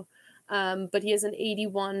low, but he has an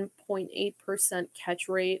 81.8% catch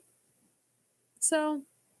rate. So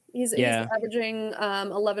he's averaging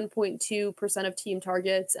 11.2% of team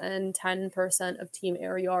targets and 10% of team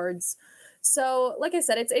air yards. So, like I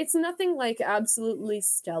said, it's nothing absolutely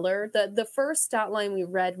stellar. The first stat line we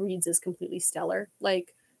reads as completely stellar.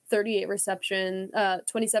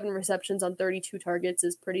 27 receptions on 32 targets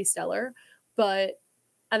is pretty stellar,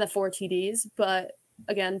 and the 4 TDs, but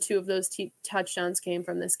again, 2 of those touchdowns came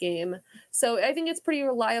from this game. So I think it's pretty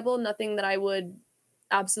reliable. Nothing that I would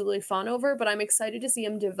absolutely fawn over, but I'm excited to see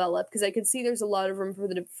him develop because I could see there's a lot of room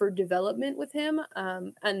for development with him.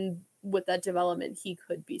 And with that development, he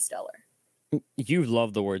could be stellar. You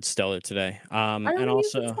love the word stellar today. I And only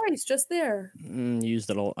used it also twice, just there. used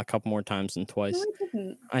it a couple more times than No, twice. I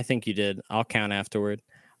didn't. I think you did. I'll count afterward.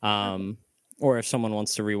 Or if someone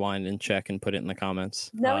wants to rewind and check and put it in the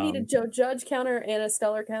comments. Now we need a Joe Judge counter and a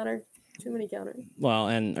stellar counter. Too many counters. Well,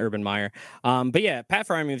 and Urban Meyer. But yeah, Pat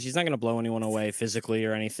Fryermuth, he's not going to blow anyone away physically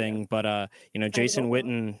or anything. But, Jason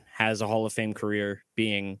Witten has a Hall of Fame career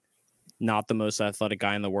being not the most athletic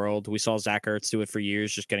guy in the world. We saw Zach Ertz do it for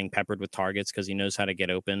years, just getting peppered with targets because he knows how to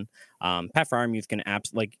get open. Pat Fryermuth can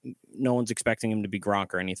no one's expecting him to be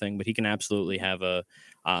Gronk or anything, but he can absolutely have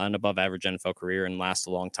an above average NFL career and last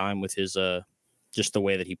a long time with his just the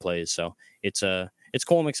way that he plays. So it's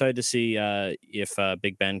cool. I'm excited to see if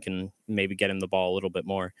Big Ben can maybe get him the ball a little bit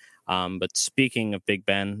more. But speaking of Big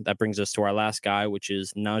Ben, that brings us to our last guy, which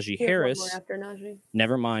is Najee Harris. After Najee.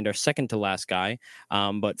 Never mind, our second to last guy.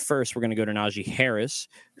 But first, we're going to go to Najee Harris,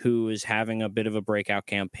 who is having a bit of a breakout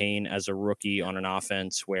campaign as a rookie on an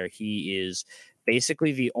offense where he is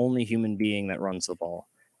basically the only human being that runs the ball.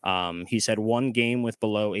 He's had one game with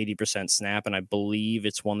below 80% snap, and I believe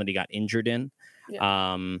it's one that he got injured in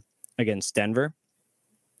against Denver.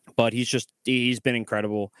 But he's been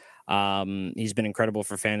incredible. He's been incredible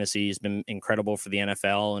for fantasy. He's been incredible for the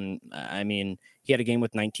NFL. And I mean, he had a game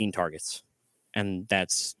with 19 targets, and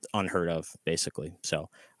that's unheard of, basically. So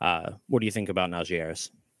what do you think about Najee Harris?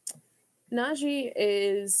 Najee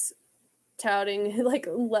is touting,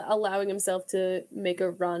 allowing himself to make a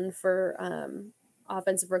run for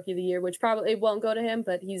offensive rookie of the year, which probably won't go to him,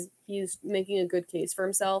 but he's making a good case for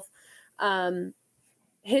himself.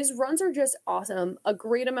 His runs are just awesome. A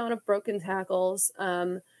great amount of broken tackles.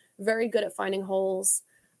 Very good at finding holes.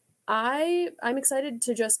 I'm excited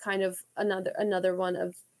to just kind of another one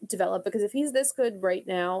of develop, because if he's this good right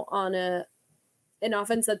now on an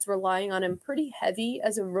offense that's relying on him pretty heavy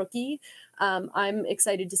as a rookie, I'm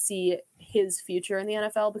excited to see his future in the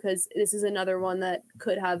NFL, because this is another one that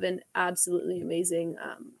could have an absolutely amazing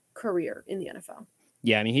career in the NFL.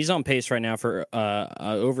 Yeah, I mean, he's on pace right now for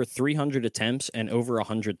over 300 attempts and over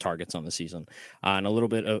 100 targets on the season, and a little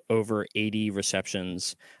bit over 80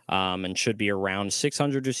 receptions, and should be around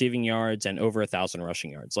 600 receiving yards and over 1,000 rushing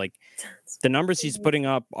yards. Like, the numbers he's putting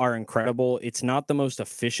up are incredible. It's not the most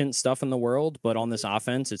efficient stuff in the world, but on this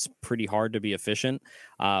offense, it's pretty hard to be efficient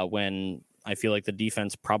when I feel like the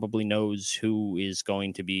defense probably knows who is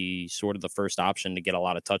going to be sort of the first option to get a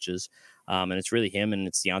lot of touches. And it's really him, and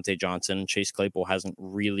it's Deontay Johnson. Chase Claypool hasn't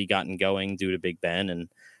really gotten going due to Big Ben, and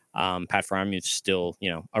Pat Fryermuth's still,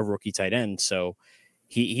 a rookie tight end. So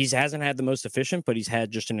he hasn't had the most efficient, but he's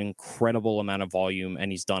had just an incredible amount of volume, and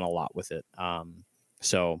he's done a lot with it. I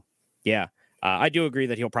do agree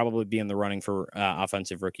that he'll probably be in the running for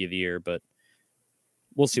offensive rookie of the year, but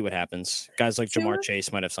we'll see what happens. Guys like Jamar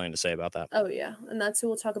Chase might have something to say about that. Oh, yeah, and that's who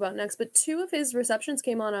we'll talk about next. But 2 of his receptions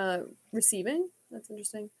came on a receiving. That's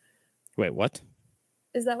interesting. Wait, what?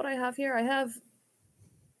 Is that what I have here? I have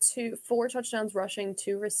 4 touchdowns rushing,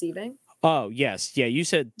 2 receiving. Oh, yes. Yeah, you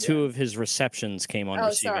said 2 of his receptions came on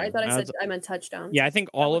receiving. Oh, sorry. I meant touchdowns. Yeah, I think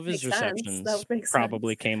all of his receptions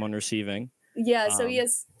probably came on receiving. Yeah, so he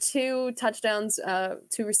has 2 touchdowns,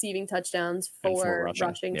 2 receiving touchdowns, 4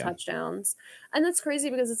 rushing touchdowns. And that's crazy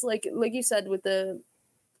because it's like you said with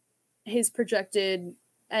his projected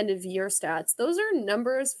end of year stats. Those are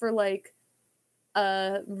numbers for like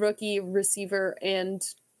a rookie receiver and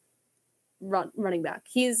running back.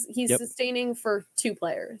 He's sustaining for 2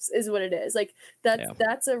 players is what it is. Like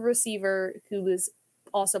that's a receiver who is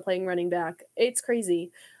also playing running back. It's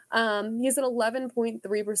crazy. He has an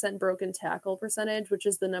 11.3% broken tackle percentage, which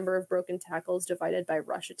is the number of broken tackles divided by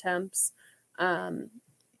rush attempts.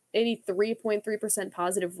 83.3%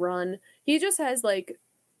 positive run. He just has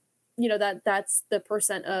that's the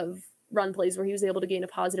percent of run plays where he was able to gain a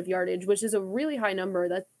positive yardage, which is a really high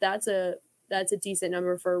number. That's a decent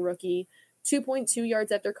number for a rookie. 2.2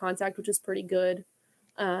 yards after contact, which is pretty good.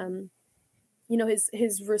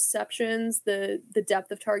 His receptions, the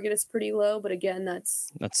depth of target is pretty low, but again,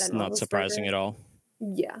 that's not surprising at all.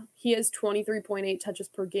 Yeah, he has 23.8 touches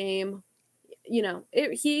per game.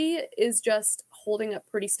 He is just holding up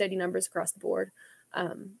pretty steady numbers across the board.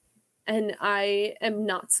 And I am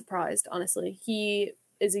not surprised, honestly. He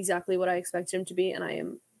is exactly what I expected him to be, and I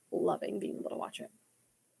am loving being able to watch it.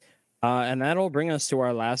 And that'll bring us to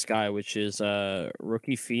our last guy, which is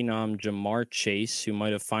rookie phenom Jamar Chase, who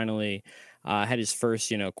might have finally had his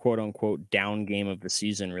first, quote unquote, down game of the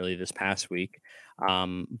season, really, this past week.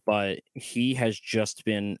 But he has just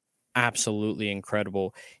been absolutely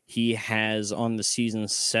incredible. He has on the season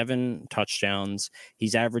 7 touchdowns.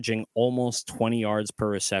 He's averaging almost 20 yards per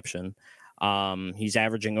reception. He's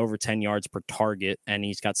averaging over 10 yards per target, and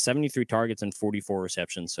he's got 73 targets and 44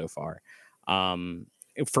 receptions so far.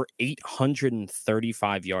 For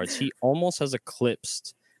 835 yards. He almost has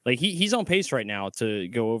eclipsed. Like he's on pace right now to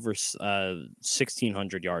go over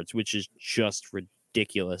 1,600 yards, which is just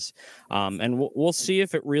ridiculous. And we'll see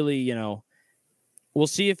if it really, we'll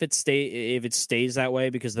see if it stays that way,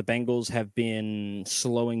 because the Bengals have been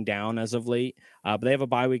slowing down as of late. But they have a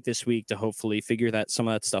bye week this week to hopefully figure some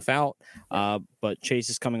of that stuff out. But Chase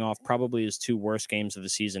is coming off probably his 2 worst games of the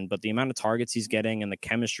season. But the amount of targets he's getting and the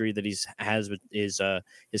chemistry that has with his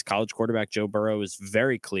college quarterback Joe Burrow is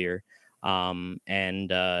very clear. And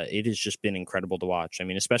it has just been incredible to watch. I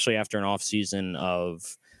mean, especially after an offseason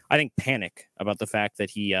of, I think, panic about the fact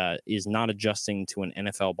that he is not adjusting to an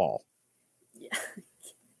NFL ball. Yeah,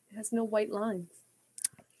 it has no white lines.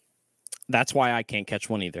 That's why I can't catch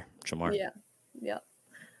one either, Shamar.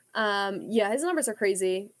 Yeah, his numbers are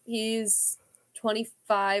crazy. He's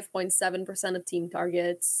 25.7% of team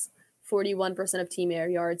targets, 41% of team air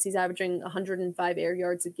yards. He's averaging 105 air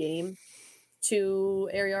yards a game, 2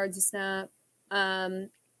 air yards a snap, a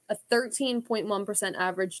 13.1%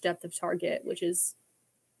 average depth of target, which is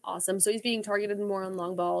awesome. So he's being targeted more on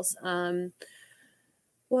long balls.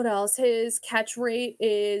 What else? His catch rate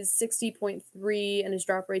is 60.3 and his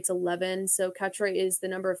drop rate's 11. So catch rate is the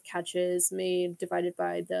number of catches made divided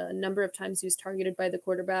by the number of times he was targeted by the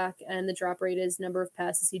quarterback, and the drop rate is number of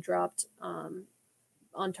passes he dropped on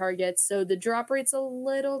targets. So the drop rate's a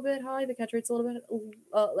little bit high, the catch rate's a little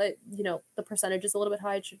bit the percentage is a little bit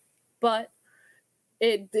high, but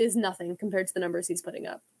it is nothing compared to the numbers he's putting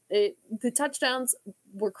up. The touchdowns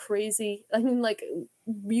were crazy. I mean, like,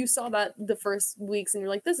 you saw that the first weeks and you're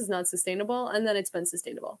like, this is not sustainable. And then it's been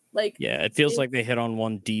sustainable. Like, yeah, it feels like they hit on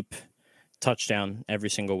one deep touchdown every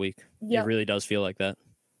single week. Yep. It really does feel like that.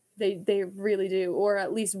 They really do. Or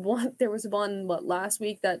at least one. There was one last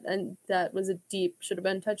week that was a deep, should have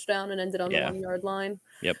been touchdown and ended on the 1-yard line.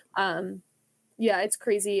 Yep. Yeah, it's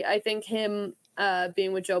crazy. I think him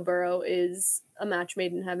being with Joe Burrow is a match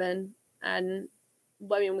made in heaven. And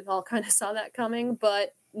I mean, we all kind of saw that coming,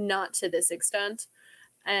 but not to this extent.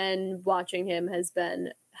 And watching him has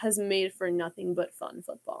made for nothing but fun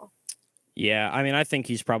football. Yeah, I mean, I think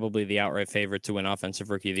he's probably the outright favorite to win Offensive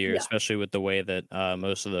Rookie of the Year, especially with the way that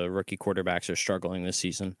most of the rookie quarterbacks are struggling this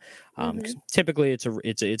season. Typically,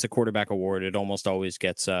 it's a quarterback award. It almost always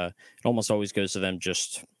goes to them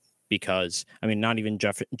just because. I mean, not even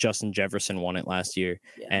Justin Jefferson won it last year,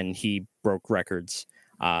 and he broke records.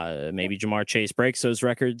 Maybe Jamar Chase breaks those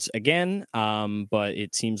records again, but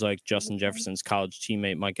it seems like Justin Jefferson's college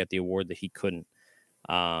teammate might get the award that he couldn't,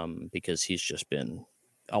 because he's just been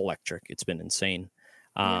electric. It's been insane.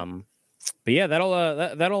 But yeah,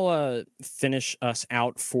 that'll finish us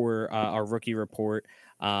out for our rookie report.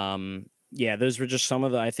 Yeah, those were just some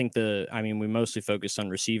of we mostly focused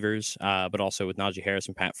on receivers, but also with Najee Harris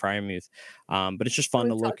and Pat Freiermuth. But it's just fun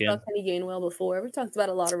to look in. We've talked about Kenny Gainwell before. We've talked about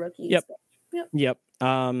a lot of rookies. Yep.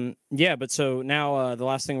 But so now the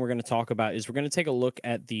last thing we're going to talk about is we're going to take a look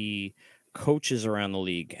at the coaches around the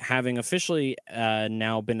league, having officially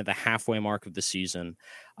now been at the halfway mark of the season.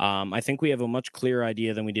 I think we have a much clearer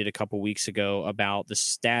idea than we did a couple weeks ago about the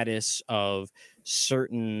status of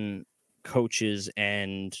certain coaches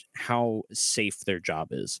and how safe their job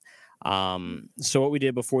is. So what we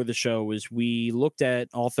did before the show was we looked at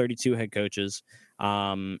all 32 head coaches,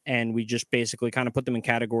 and we just basically kind of put them in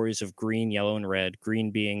categories of green, yellow, and red.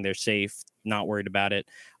 Green being they're safe, not worried about it.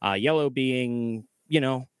 Yellow being,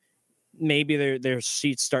 maybe their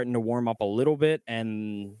seat's starting to warm up a little bit,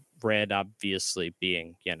 and red obviously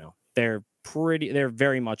being, they're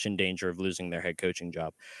very much in danger of losing their head coaching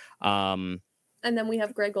job. And then we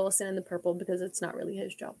have Greg Olson in the purple because it's not really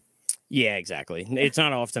his job. Yeah, exactly. It's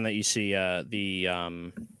not often that you see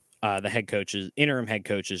the head coaches, interim head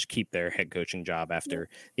coaches, keep their head coaching job after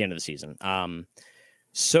the end of the season.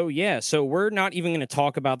 So we're not even going to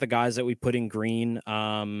talk about the guys that we put in green.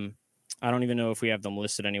 I don't even know if we have them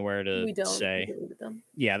listed anywhere to say.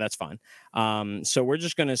 Yeah, that's fine. So we're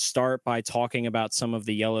just going to start by talking about some of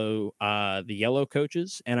the yellow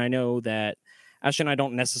coaches, and I know that Ashley and I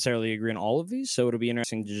don't necessarily agree on all of these, so it'll be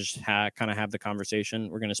interesting to just kind of have the conversation.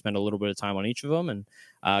 We're going to spend a little bit of time on each of them and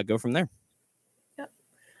go from there. Yep.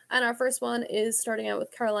 And our first one is starting out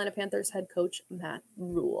with Carolina Panthers head coach Matt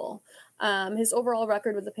Rule. His overall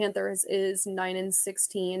record with the Panthers is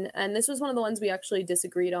 9-16, and this was one of the ones we actually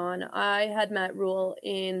disagreed on. I had Matt Rule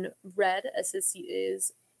in red as his seat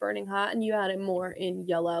is burning hot, and you had him more in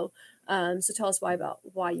yellow. So tell us why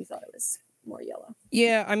you thought it was more yellow.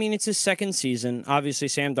 Yeah, I mean, it's his second season. Obviously,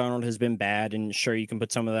 Sam Darnold has been bad, and sure, you can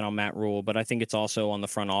put some of that on Matt Rule, but I think it's also on the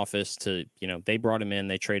front office to, they brought him in,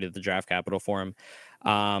 they traded the draft capital for him.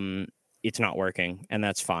 It's not working, and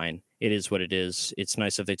that's fine. It is what it is. It's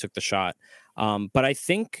nice that they took the shot. But I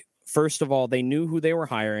think, first of all, they knew who they were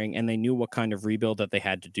hiring, and they knew what kind of rebuild that they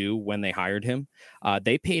had to do when they hired him.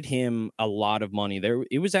 They paid him a lot of money.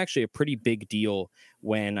 It was actually a pretty big deal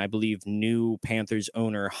when I believe new Panthers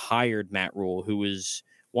owner hired Matt Rule, who was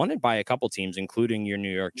wanted by a couple teams, including your New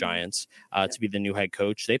York Giants, to be the new head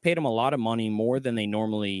coach. They paid him a lot of money, more than they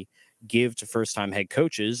normally give to first-time head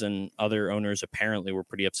coaches, and other owners apparently were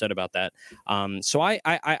pretty upset about that. So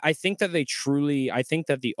I think that I think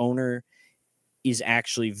that the owner is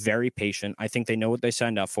actually very patient. I think they know what they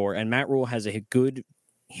signed up for, and Matt Rule has a good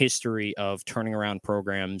history of turning around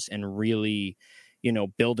programs and really,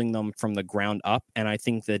 building them from the ground up. And I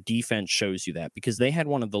think the defense shows you that, because they had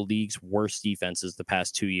one of the league's worst defenses the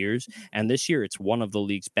past 2 years. And this year it's one of the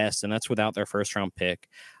league's best. And that's without their first round pick.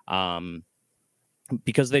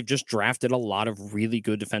 Because they've just drafted a lot of really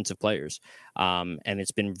good defensive players. And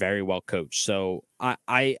it's been very well coached. So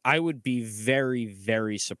I would be very,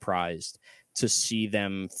 very surprised to see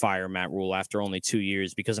them fire Matt Rule after only 2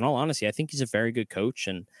 years, because in all honesty, I think he's a very good coach.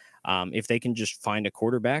 And if they can just find a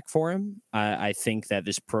quarterback for him, I think that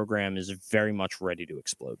this program is very much ready to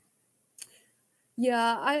explode.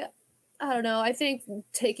 Yeah, I don't know. I think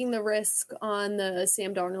taking the risk on the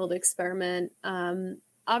Sam Darnold experiment,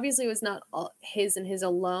 obviously it was not his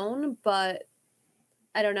alone, but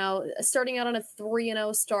I don't know, starting out on a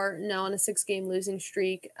 3-0 start, now on a 6-game losing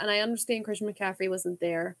streak. And I understand Christian McCaffrey wasn't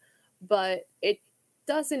there, but it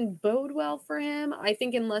doesn't bode well for him. I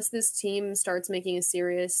think unless this team starts making a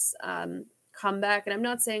serious comeback, and I'm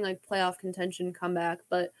not saying like playoff contention comeback,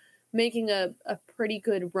 but making a pretty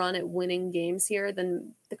good run at winning games here,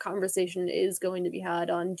 then the conversation is going to be had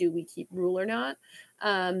on, do we keep Rule or not?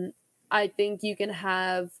 I think you can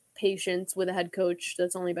have patience with a head coach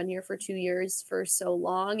that's only been here for 2 years for so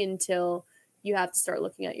long, until you have to start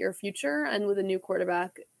looking at your future. And with a new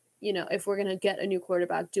quarterback, if we're going to get a new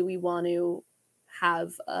quarterback, do we want to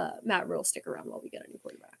have Matt Rule stick around while we get a new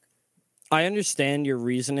quarterback? I understand your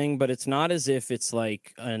reasoning, but it's not as if it's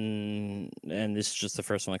like and this is just the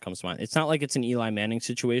first one that comes to mind. It's not like it's an Eli Manning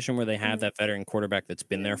situation where they have that veteran quarterback that's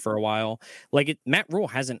been there for a while. Matt Rule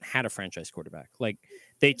hasn't had a franchise quarterback. Like,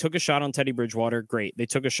 they took a shot on Teddy Bridgewater, great. They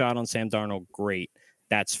took a shot on Sam Darnold, great.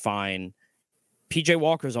 That's fine. PJ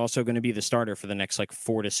Walker is also going to be the starter for the next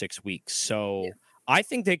 4 to 6 weeks. So I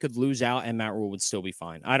think they could lose out and Matt Rule would still be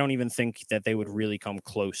fine. I don't even think that they would really come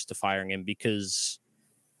close to firing him, because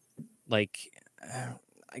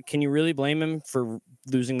can you really blame him for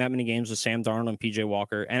losing that many games with Sam Darnold and PJ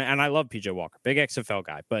Walker? And I love PJ Walker, big XFL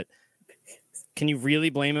guy, but can you really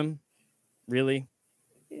blame him? Really?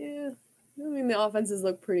 Yeah. I mean, the offenses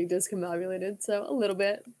look pretty discombobulated, so a little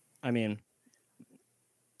bit. I mean,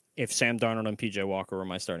 if Sam Darnold and PJ Walker were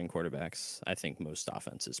my starting quarterbacks, I think most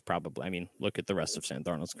offenses probably. I mean, look at the rest of Sam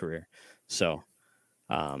Darnold's career. So,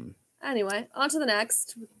 anyway, on to the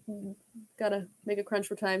next. Gotta make a crunch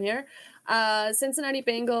for time here. Cincinnati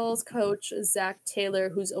Bengals coach Zach Taylor,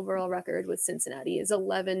 whose overall record with Cincinnati is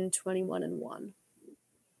 11-21-1.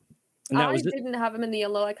 I didn't have him in the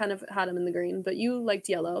yellow. I kind of had him in the green, but you liked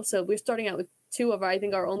yellow. So we're starting out with two of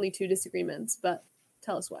our only two disagreements, but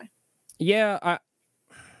tell us why. Yeah.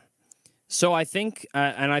 So I think,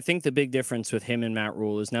 and I think the big difference with him and Matt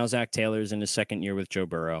Rule is now Zach Taylor's in his second year with Joe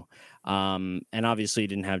Burrow. And obviously he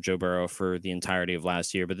didn't have Joe Burrow for the entirety of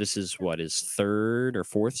last year, but this is his third or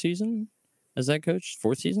fourth season as that coach?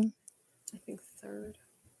 Fourth season? I think third.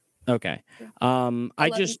 Okay. Yeah.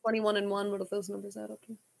 21-1. What if those numbers add up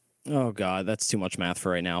to? Oh God, that's too much math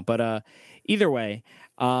for right now. But either way,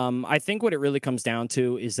 I think what it really comes down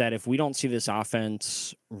to is that if we don't see this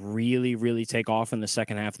offense really, really take off in the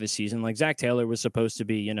second half of the season, like Zach Taylor was supposed to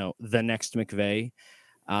be, the next McVay,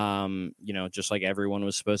 just like everyone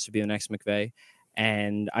was supposed to be the next McVay.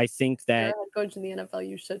 And I think that head coach in the NFL,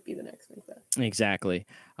 you should be the next McVay. Exactly.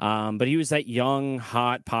 But he was that young,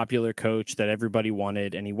 hot, popular coach that everybody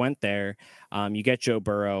wanted, and he went there. You get Joe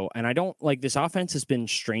Burrow, and I don't like this offense has been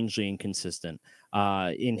strangely inconsistent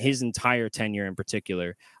in his entire tenure in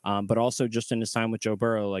particular, but also just in his time with Joe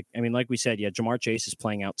Burrow. Like we said, Jamar Chase is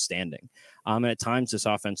playing outstanding. And at times this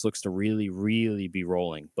offense looks to really, really be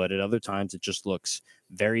rolling, but at other times it just looks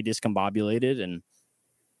very discombobulated. And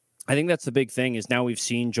I think that's the big thing is now we've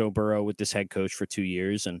seen Joe Burrow with this head coach for 2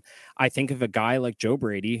 years. And I think of a guy like Joe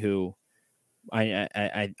Brady, who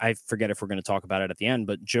I forget if we're going to talk about it at the end,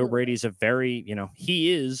 but Joe Brady's a very,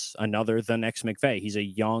 he is the next McVay. He's a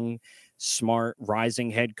young, smart,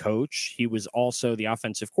 rising head coach. He was also the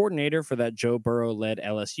offensive coordinator for that Joe Burrow-led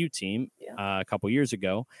LSU team a couple years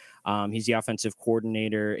ago. He's the offensive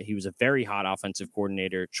coordinator. He was a very hot offensive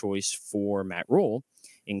coordinator choice for Matt Rule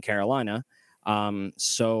in Carolina.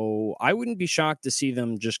 So I wouldn't be shocked to see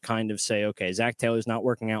them just kind of say, okay, Zach Taylor's not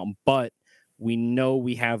working out, but we know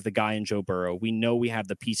we have the guy in Joe Burrow. We know we have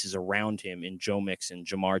the pieces around him in Joe Mixon,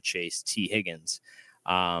 Jamar Chase, T. Higgins.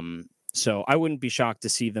 So I wouldn't be shocked to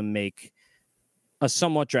see them make a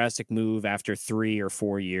somewhat drastic move after 3 or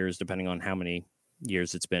 4 years, depending on how many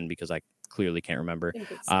years it's been, because I clearly can't remember,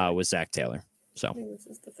 with Zach Taylor. So I think this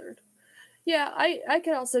is the third. Yeah, I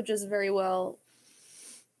could also just very well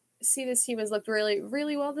see this team has looked really,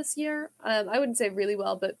 really well this year. I wouldn't say really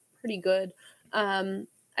well, but pretty good.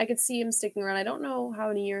 I could see him sticking around. I don't know how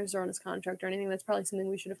many years are on his contract or anything. That's probably something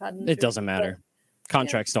we should have had. It doesn't matter.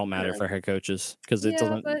 Contracts don't matter for head coaches because it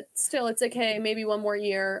doesn't. But still, it's like, hey, maybe one more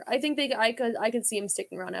year. I think I could see him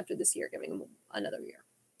sticking around after this year, giving him another year.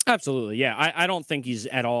 Absolutely, yeah. I don't think he's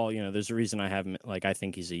at all. There's a reason I have him. Like, I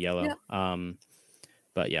think he's a yellow. Yep.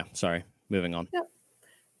 But yeah, sorry. Moving on. Yep.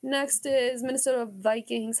 Next is Minnesota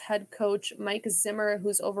Vikings head coach Mike Zimmer,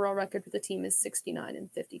 whose overall record for the team is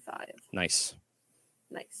 69-55. Nice.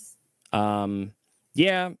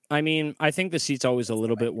 Yeah, I mean, I think the seat's always a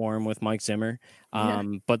little bit warm with Mike Zimmer,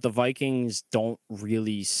 but the Vikings don't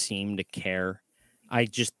really seem to care.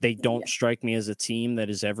 They don't strike me as a team that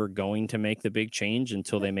is ever going to make the big change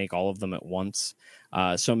until they make all of them at once.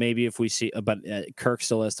 So maybe if we see, but Kirk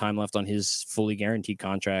still has time left on his fully guaranteed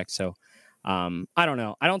contract. So I don't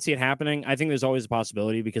know. I don't see it happening. I think there's always a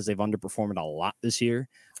possibility because they've underperformed a lot this year.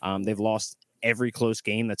 They've lost every close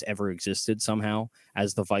game that's ever existed somehow,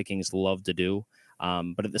 as the Vikings love to do.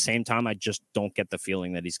 But at the same time, I just don't get the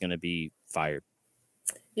feeling that he's going to be fired.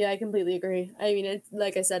 Yeah, I completely agree. I mean, it's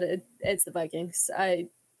like I said, it's the Vikings.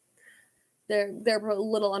 They're a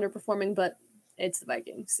little underperforming, but it's the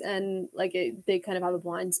Vikings, and they kind of have a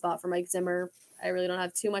blind spot for Mike Zimmer. I really don't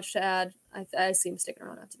have too much to add. I see him sticking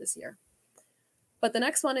around after this year. But the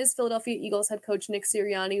next one is Philadelphia Eagles head coach Nick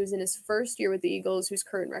Sirianni, who's in his first year with the Eagles, whose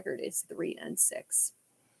current record is 3-6.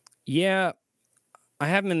 Yeah, I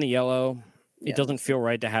have him in the yellow. It doesn't feel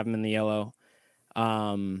right to have him in the yellow.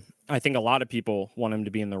 I think a lot of people want him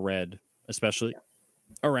to be in the red, especially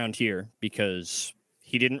around here, because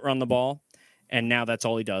he didn't run the ball, and now that's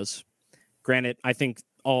all he does. Granted, I think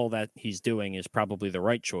all that he's doing is probably the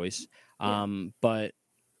right choice. But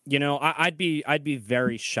I'd be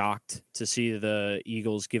very shocked to see the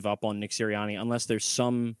Eagles give up on Nick Sirianni unless there's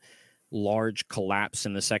some large collapse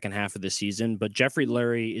in the second half of the season. But Jeffrey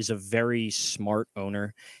Lurie is a very smart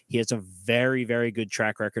owner. He has a very, very good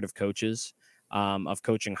track record of coaches, of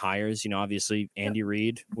coaching hires. Obviously Andy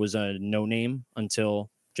Reid was a no-name until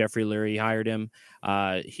Jeffrey Lurie hired him.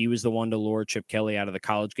 He was the one to lure Chip Kelly out of the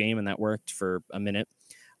college game, and that worked for a minute.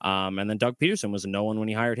 And then Doug Peterson was a no one when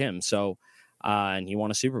he hired him. So, and he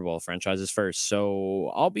won a Super Bowl, franchise's first.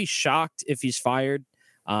 So I'll be shocked if he's fired.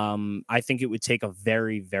 I think it would take a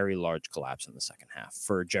very, very large collapse in the second half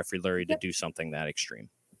for Jeffrey Lurie to do something that extreme.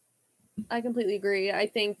 I completely agree. I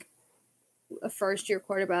think a first-year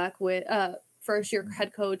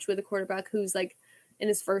head coach with a quarterback who's in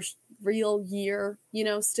his first real year,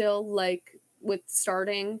 still with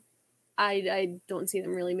starting, I don't see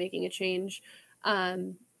them really making a change.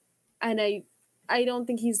 And I don't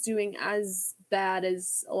think he's doing as bad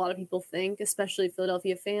as a lot of people think, especially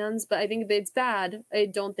Philadelphia fans. But I think it's bad. I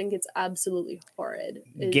don't think it's absolutely horrid.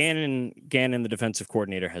 Gannon, the defensive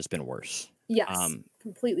coordinator, has been worse. Yes,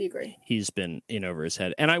 completely agree. He's been in over his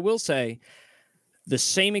head. And I will say the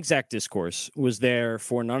same exact discourse was there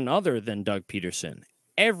for none other than Doug Peterson.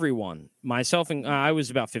 Everyone, myself and I was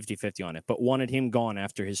about 50-50 on it, but wanted him gone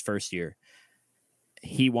after his first year.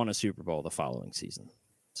 He won a Super Bowl the following season.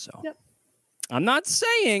 So I'm not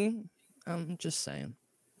saying, I'm just saying.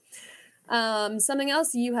 Something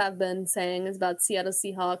else you have been saying is about Seattle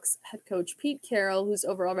Seahawks head coach Pete Carroll, whose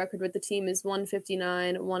overall record with the team is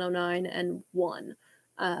 159, 109, and 1.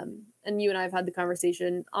 And you and I have had the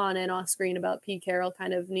conversation on and off screen about Pete Carroll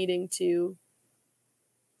kind of needing to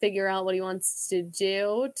figure out what he wants to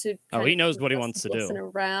do. He knows what he wants to do.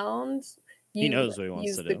 Around. He knows what he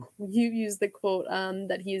wants to do. You use the quote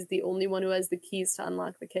that he is the only one who has the keys to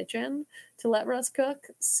unlock the kitchen to let Russ cook.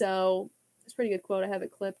 So it's a pretty good quote. I have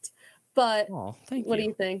it clipped. But what do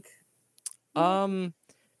you think?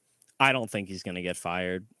 I don't think he's going to get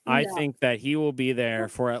fired. No. I think that he will be there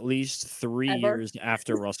for at least 3 years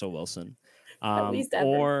after Russell Wilson. At least ever.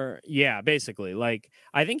 Or yeah, basically, like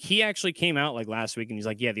I think he actually came out like last week and he's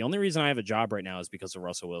like, yeah, the only reason I have a job right now is because of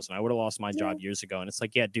Russell Wilson. I would have lost my job years ago. And it's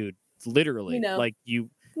like, yeah, dude, literally, like you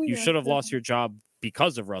should have lost your job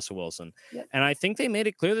because of Russell Wilson. Yep. And I think they made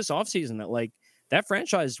it clear this offseason that like that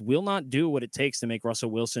franchise will not do what it takes to make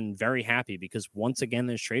Russell Wilson very happy, because once again,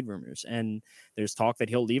 there's trade rumors and there's talk that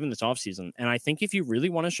he'll leave in this offseason. And I think if you really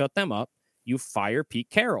want to shut them up, you fire Pete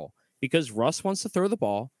Carroll, because Russ wants to throw the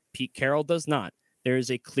ball. Pete Carroll does not. There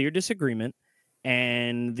is a clear disagreement,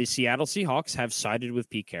 and the Seattle Seahawks have sided with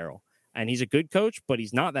Pete Carroll. And he's a good coach, but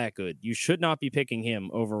he's not that good. You should not be picking him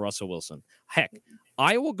over Russell Wilson. Heck,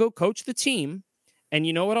 I will go coach the team, and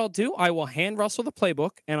you know what I'll do? I will hand Russell the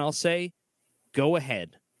playbook, and I'll say, go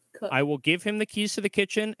ahead. Cook. I will give him the keys to the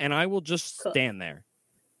kitchen, and I will just Cook. stand there.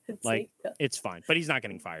 It's fine. But he's not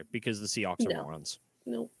getting fired because the Seahawks are morons.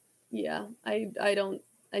 No. Yeah,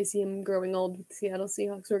 I see him growing old with the Seattle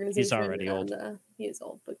Seahawks organization. He's already old. He is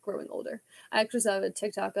old, but growing older. I actually saw a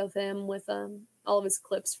TikTok of him with all of his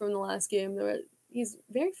clips from the last game. He's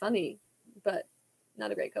very funny, but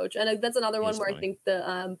not a great coach. And that's another one where I think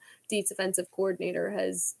the defensive coordinator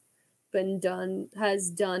has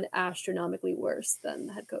done astronomically worse than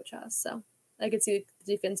the head coach has. So I could see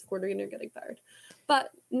the defensive coordinator getting fired.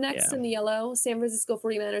 But next in the yellow, San Francisco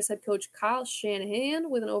 49ers head coach Kyle Shanahan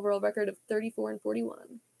with an overall record of 34-41.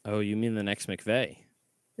 Oh, you mean the next McVay?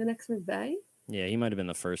 The next McVay? Yeah, he might have been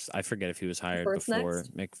the first. I forget if he was hired before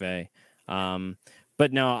next? McVay.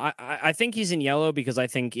 But no, I think he's in yellow because I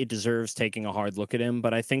think it deserves taking a hard look at him.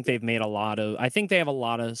 But I think they have a lot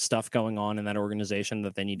of stuff going on in that organization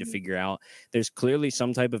that they need to figure out. There's clearly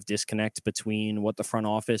some type of disconnect between what the front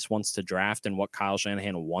office wants to draft and what Kyle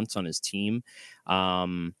Shanahan wants on his team.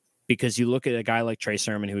 Because you look at a guy like Trey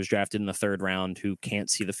Sermon, who was drafted in the 3rd round, who can't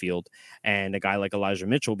see the field, and a guy like Elijah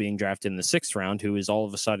Mitchell being drafted in the 6th round, who is all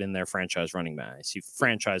of a sudden their franchise running back. I see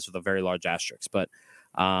franchise with a very large asterisk, but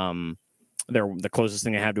they're the closest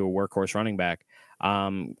thing I have to a workhorse running back.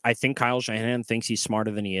 I think Kyle Shanahan thinks he's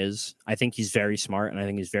smarter than he is. I think he's very smart, and I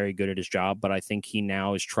think he's very good at his job, but I think he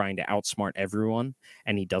now is trying to outsmart everyone,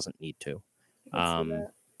 and he doesn't need to.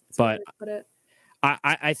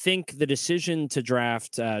 I think the decision to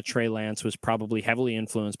draft Trey Lance was probably heavily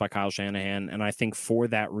influenced by Kyle Shanahan, and I think for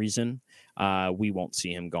that reason, we won't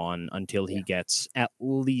see him gone until he gets at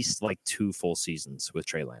least like 2 full seasons with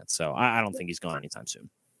Trey Lance. So I don't think he's gone anytime soon.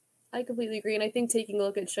 I completely agree, and I think taking a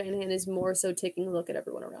look at Shanahan is more so taking a look at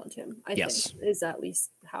everyone around him. I think is at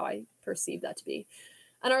least how I perceive that to be.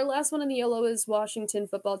 And our last one in the yellow is Washington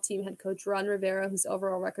football team head coach Ron Rivera, whose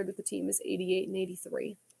overall record with the team is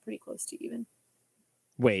 88-83, pretty close to even.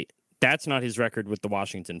 Wait, that's not his record with the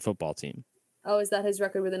Washington football team. Oh, is that his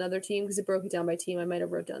record with another team? Because it broke it down by team. I might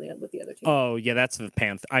have wrote down with the other team. Oh, yeah, that's the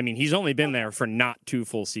Panthers. I mean, he's only been there for not 2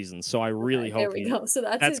 full seasons, so I really hope there we go. So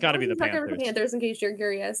that's got to be the Panthers. In case you're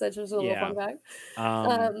curious, that's just a little fun fact.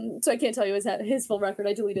 So I can't tell you his full record.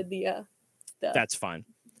 I deleted the. That's fine.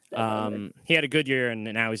 He had a good year, and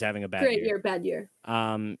now he's having a bad year. Bad year.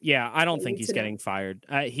 Yeah, I don't think he's getting fired.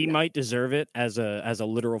 He might deserve it as a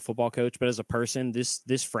literal football coach, but as a person,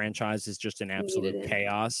 this franchise is just an absolute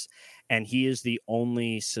chaos, and he is the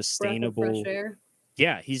only sustainable.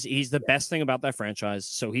 Yeah, he's the best thing about that franchise,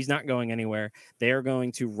 so he's not going anywhere. They are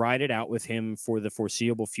going to ride it out with him for the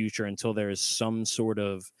foreseeable future until there is some sort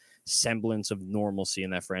of semblance of normalcy in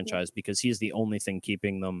that franchise, because he is the only thing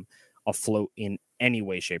keeping them afloat in any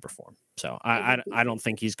way, shape, or form. So I don't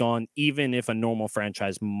think he's gone, even if a normal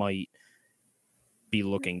franchise might be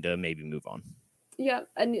looking to maybe move on. Yeah,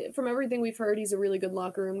 and from everything we've heard, he's a really good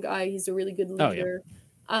locker room guy. He's a really good leader.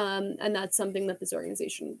 And that's something that this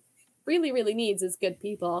organization really, really needs is good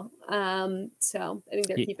people. So I think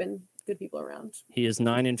they're keeping good people around. He is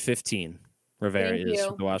 9-15. Rivera is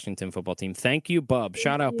for the Washington football team. Thank you, Bub.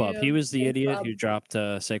 Shout out, Bub. He was the idiot who dropped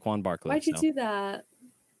Saquon Barkley. Why'd you do that?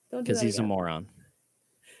 Because he's a moron.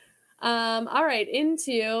 All right,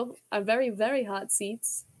 into a very, very hot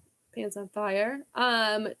seats. Pants on fire.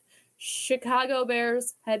 Chicago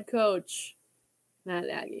Bears head coach Matt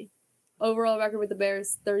Nagy. Overall record with the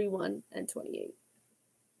Bears 31-28.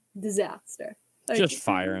 Disaster. Just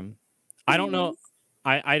fire him. I don't know.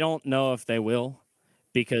 I don't know if they will,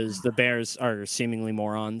 because the Bears are seemingly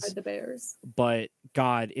morons. Are the Bears. But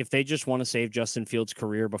God, if they just want to save Justin Fields'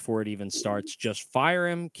 career before it even starts, just fire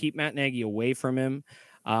him. Keep Matt Nagy away from him.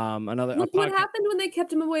 Look what happened when they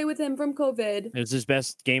kept him away with him from COVID. It was his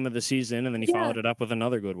best game of the season, and then he followed it up with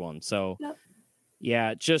another good one. So,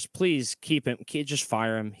 yeah, just please keep him. Just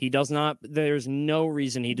fire him. He does not. There's no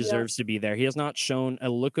reason he deserves to be there. He has not shown a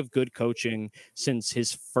look of good coaching since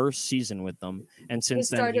his first season with them, and since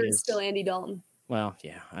his starter then is still Andy Dalton. Well,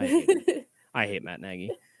 yeah, I hate him. I hate Matt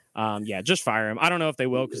Nagy. Yeah, just fire him. I don't know if they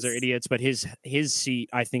will because they're idiots, but his seat,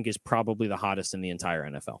 I think, is probably the hottest in the entire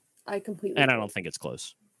NFL. I completely And agree. I don't think it's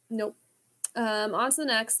close. Nope. On to the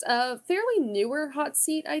next. Fairly newer hot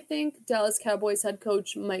seat, I think. Dallas Cowboys head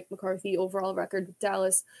coach Mike McCarthy, overall record with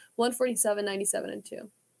Dallas, 147, 97, and 2.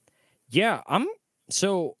 Yeah,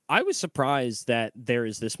 so I was surprised that there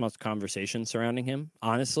is this much conversation surrounding him,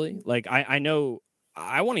 honestly. Like, I know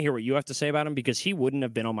I want to hear what you have to say about him because he wouldn't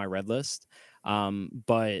have been on my red list.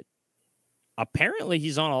 But apparently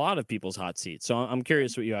he's on a lot of people's hot seats. So I'm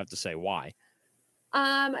curious what you have to say. Why?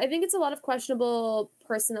 I think it's a lot of questionable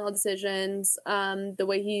personnel decisions. The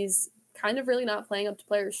way he's kind of really not playing up to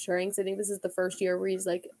players' strengths. I think this is the first year where he's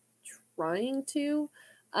like trying to.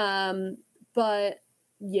 But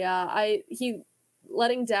yeah, he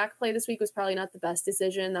letting Dak play this week was probably not the best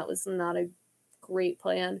decision. That was not a great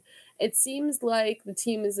plan. It seems like the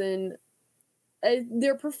team is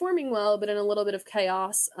they're performing well, but in a little bit of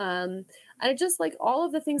chaos. And it just like all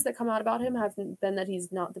of the things that come out about him have been that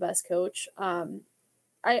he's not the best coach.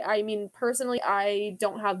 I mean, personally, I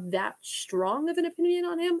don't have that strong of an opinion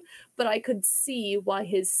on him, but I could see why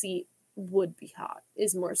his seat would be hot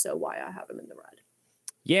is more so why I have him in the red.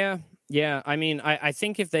 Yeah. I mean, I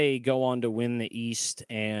think if they go on to win the East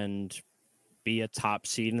and be a top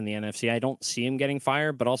seed in the NFC, I don't see him getting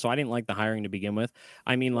fired, but also I didn't like the hiring to begin with.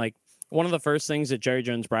 I mean, like, one of the first things that Jerry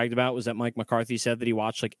Jones bragged about was that Mike McCarthy said that he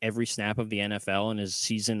watched like every snap of the NFL in his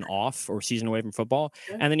season off or season away from football.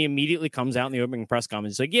 And then he immediately comes out in the opening press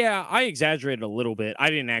conference. He's like, yeah, I exaggerated a little bit. I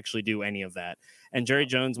didn't actually do any of that. And Jerry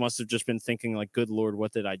Jones must have just been thinking like, good Lord,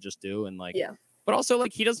 what did I just do? And like, but also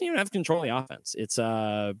like, he doesn't even have control of the offense. It's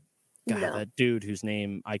that dude whose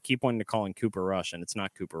name I keep wanting to call him Cooper Rush, and it's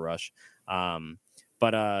not Cooper Rush.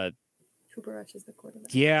 Cooper Rush is the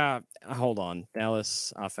quarterback. Yeah, hold on.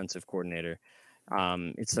 Dallas offensive coordinator.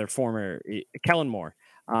 It's their former Kellen Moore.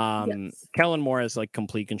 Kellen Moore has like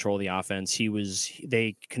complete control of the offense.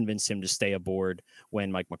 They convinced him to stay aboard when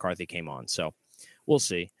Mike McCarthy came on. So we'll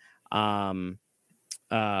see. But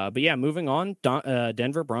yeah, moving on.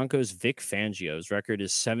 Denver Broncos Vic Fangio's record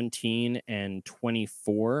is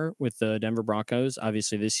 17-24 with the Denver Broncos.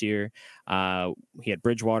 Obviously, this year he had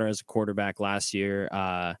Bridgewater as a quarterback. Last year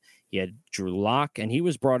he had Drew Lock, and he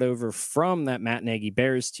was brought over from that Matt Nagy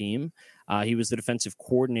Bears team. He was the defensive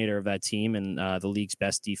coordinator of that team and the league's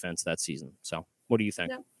best defense that season. So, what do you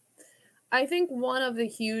think? Yeah. I think one of the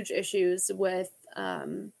huge issues with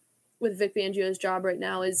Vic Fangio's job right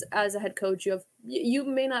now is as a head coach, you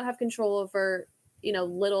may not have control over,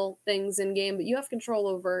 little things in game, but you have control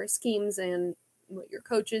over schemes and what your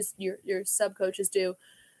coaches, your sub coaches do.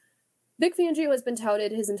 Vic Fangio has been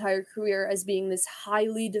touted his entire career as being this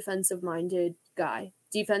highly defensive minded guy.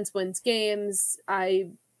 Defense wins games. I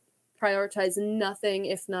prioritize nothing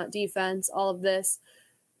if not defense, all of this.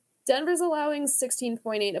 Denver's allowing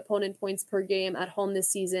 16.8 opponent points per game at home this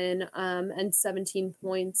season, and 17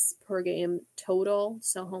 points per game total,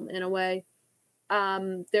 so home and away.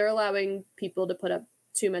 They're allowing people to put up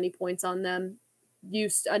too many points on them.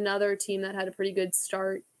 Another team that had a pretty good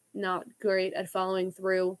start, not great at following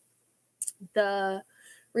through. The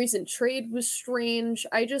recent trade was strange.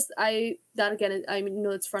 I know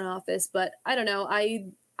it's front office, but I don't know. I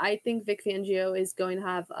think Vic Fangio is going to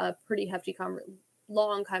have a pretty hefty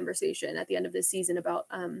long conversation at the end of this season about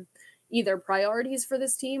either priorities for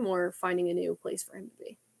this team or finding a new place for him to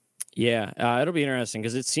be. Yeah, it'll be interesting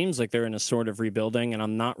because it seems like they're in a sort of rebuilding, and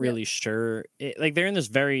I'm not really sure. They're in this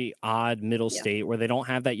very odd middle state where they don't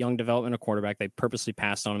have that young development of quarterback. They purposely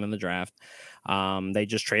passed on him in the draft. They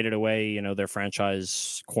just traded away, their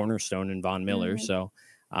franchise cornerstone in Von Miller. Mm-hmm. So,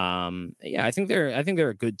 I think they're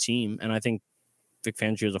a good team, and I think Vic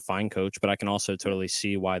Fangio is a fine coach. But I can also totally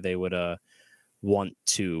see why they would want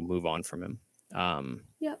to move on from him.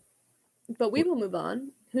 But we will move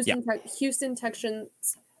on. Houston Texans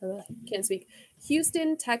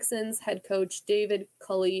head coach David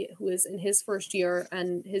Culley, who is in his first year,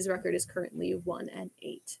 and his record is currently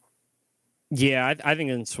 1-8. Yeah, I think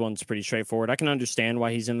this one's pretty straightforward. I can understand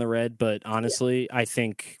why he's in the red, but honestly, I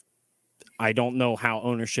don't know how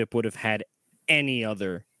ownership would have had any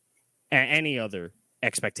other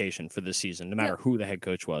expectation for this season, no matter who the head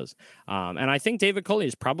coach was. And I think David Culley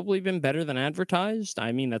has probably been better than advertised.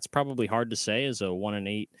 I mean, that's probably hard to say as a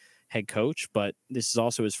 1-8 head coach, but this is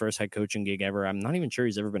also his first head coaching gig ever. I'm not even sure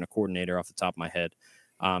he's ever been a coordinator off the top of my head.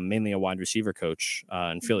 Mainly a wide receiver coach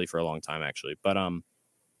in Philly for a long time, actually. But I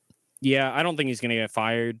don't think he's going to get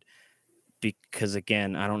fired because,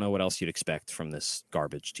 again, I don't know what else you'd expect from this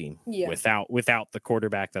garbage team without the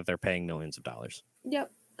quarterback that they're paying millions of dollars.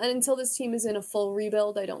 Yep. And until this team is in a full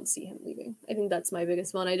rebuild, I don't see him leaving. I think that's my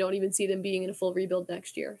biggest one. I don't even see them being in a full rebuild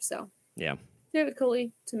next year. So yeah, David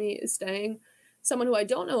Culley, to me, is staying. Someone who I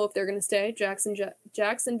don't know if they're going to stay,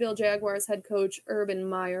 Jacksonville Jaguars head coach Urban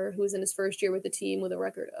Meyer, who's in his first year with the team with a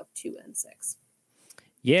record of 2-6.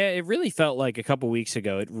 Yeah, it really felt like a couple weeks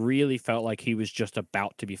ago. It really felt like he was just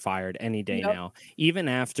about to be fired any day now. Even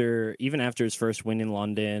after his first win in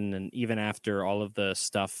London, and even after all of the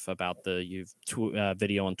stuff about the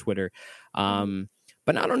video on Twitter.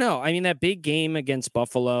 But I don't know. I mean, that big game against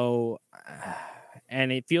Buffalo,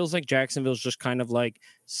 and it feels like Jacksonville's just kind of like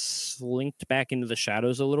slinked back into the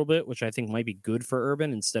shadows a little bit, which I think might be good for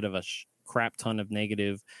Urban instead of a crap ton of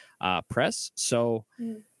negative press. So.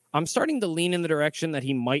 I'm starting to lean in the direction that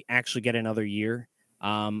he might actually get another year.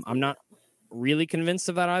 I'm not really convinced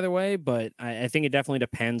of that either way, but I think it definitely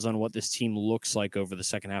depends on what this team looks like over the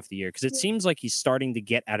second half of the year, because it seems like he's starting to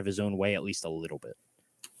get out of his own way at least a little bit.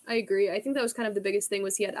 I agree. I think that was kind of the biggest thing,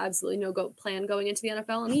 was he had absolutely no plan going into the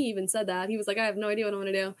NFL, and he even said that. He was like, I have no idea what I'm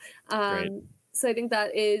going to do. So I think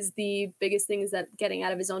that is the biggest thing, is that getting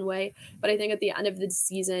out of his own way. But I think at the end of the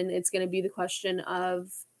season, it's going to be the question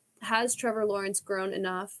of, has Trevor Lawrence grown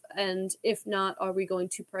enough? And if not, are we going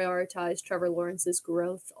to prioritize Trevor Lawrence's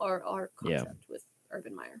growth or our contract with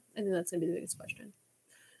Urban Meyer? I think that's going to be the biggest question.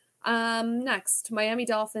 Next, Miami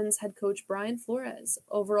Dolphins head coach Brian Flores.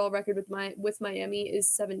 Overall record with Miami is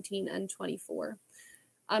 17-24.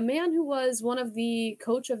 A man who was one of the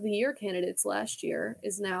coach of the year candidates last year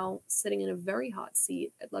is now sitting in a very hot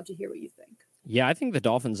seat. I'd love to hear what you think. Yeah, I think the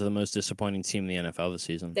Dolphins are the most disappointing team in the NFL this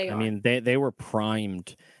season. I mean, they were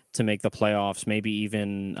primed to make the playoffs, maybe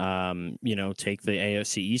even, take the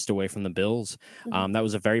AFC East away from the Bills. That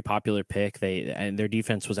was a very popular pick. Their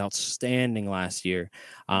defense was outstanding last year.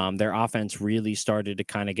 Their offense really started to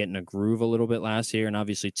kind of get in a groove a little bit last year. And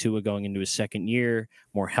obviously Tua going into his second year,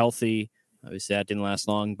 more healthy. Obviously that didn't last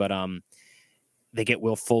long, but they get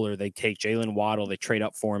Will Fuller, they take Jalen Waddle, they trade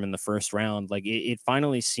up for him in the first round. Like it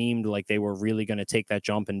finally seemed like they were really going to take that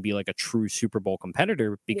jump and be like a true Super Bowl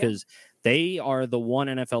competitor, because they are the one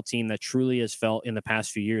NFL team that truly has felt in the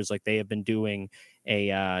past few years like they have been doing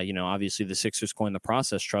obviously the Sixers coined the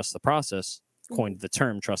process, trust the process, coined the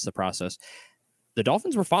term, trust the process. The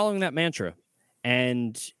Dolphins were following that mantra,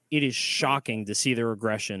 and it is shocking to see the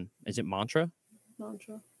regression. Is it mantra?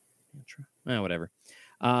 Whatever.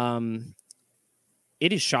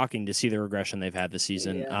 It is shocking to see the regression they've had this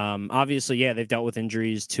season. Obviously, they've dealt with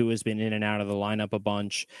injuries. Tua has been in and out of the lineup a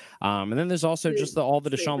bunch. And then there's also just all the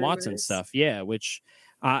Deshaun Watson stuff. Yeah, which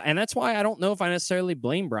and that's why I don't know if I necessarily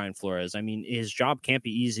blame Brian Flores. I mean, his job can't be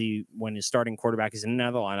easy when his starting quarterback is in and out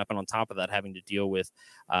of the lineup, and on top of that, having to deal with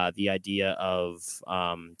the idea of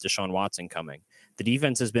Deshaun Watson coming. The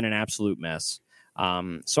defense has been an absolute mess.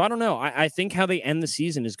 So I don't know. I think how they end the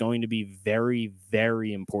season is going to be very,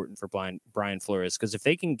 very important for Brian Flores, because if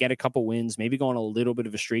they can get a couple wins, maybe go on a little bit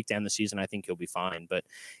of a streak down the season, I think he'll be fine. But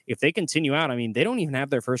if they continue out, I mean, they don't even have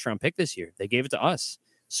their first round pick this year. They gave it to us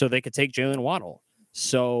so they could take Jalen Waddle.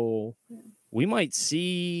 So we might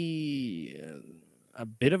see a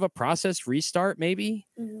bit of a process restart, maybe.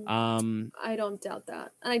 I don't doubt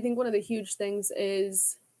that. And I think one of the huge things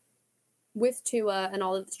is with Tua and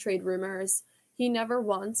all of the trade rumors, he never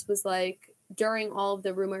once was like, during all of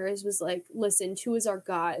the rumors, was like, listen, Tua's our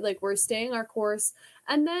guy. Like, we're staying our course.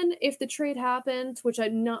 And then if the trade happened, which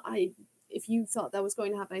if you thought that was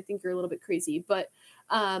going to happen, I think you're a little bit crazy. But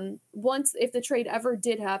if the trade ever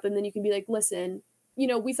did happen, then you can be like, listen,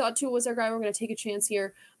 we thought Tua was our guy. We're going to take a chance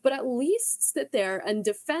here. But at least sit there and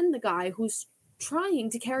defend the guy who's trying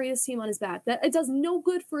to carry this team on his back. That it does no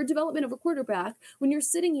good for a development of a quarterback when you're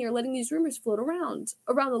sitting here letting these rumors float around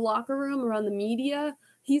the locker room, around the media.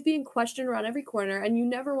 He's being questioned around every corner, and you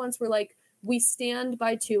never once were like, we stand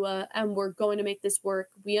by Tua and we're going to make this work.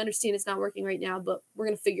 We understand it's not working right now, but we're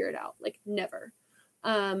going to figure it out. Like, never.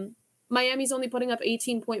 Miami's only putting up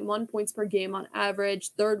 18.1 points per game on average,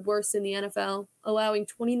 third worst in the NFL, allowing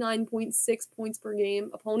 29.6 points per game,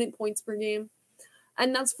 opponent points per game.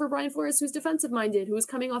 And that's for Brian Flores, who's defensive-minded, who was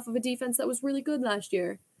coming off of a defense that was really good last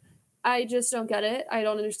year. I just don't get it. I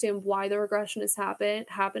don't understand why the regression is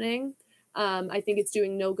happening. I think it's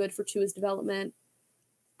doing no good for Tua's development.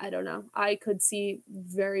 I don't know. I could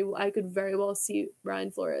very well see Brian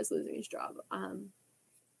Flores losing his job.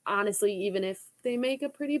 Honestly, even if they make a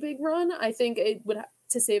pretty big run, I think it would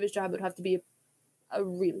to save his job would have to be a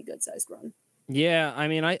really good sized run. Yeah, I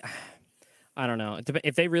mean, I don't know.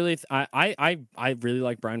 If they really, I really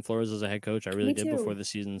like Brian Flores as a head coach. I really Me did too. before the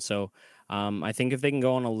season. So, I think if they can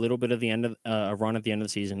go on a little bit of the end of a run at the end of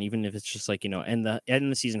the season, even if it's just like end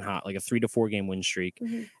the season hot, like a 3 to 4 game win streak,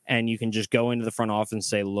 and you can just go into the front office and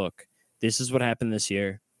say, "Look, this is what happened this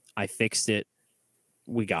year. I fixed it.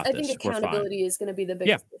 We got I this. think We're fine." accountability is going to be the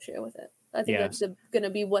biggest issue with it. I think that's going to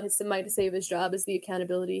be what might save his job is the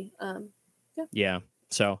accountability. Yeah.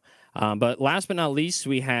 So, but last but not least,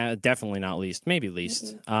 we have definitely not least, maybe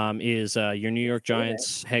least, is your New York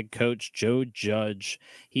Giants head coach Joe Judge.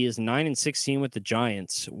 He is 9-16 with the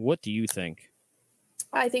Giants. What do you think?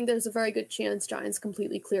 I think there's a very good chance Giants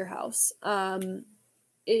completely clear house.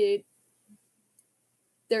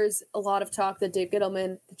 There's a lot of talk that Dave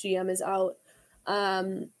Gettleman, the GM, is out.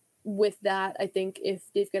 With that, I think if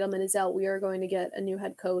Dave Gettleman is out, we are going to get a new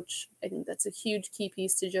head coach. I think that's a huge key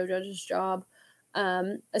piece to Joe Judge's job,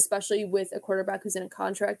 especially with a quarterback who's in a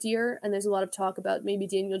contract year. And there's a lot of talk about maybe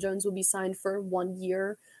Daniel Jones will be signed for 1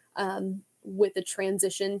 year with a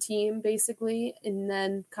transition team, basically, and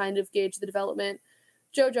then kind of gauge the development.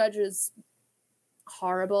 Joe Judge is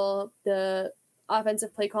horrible. The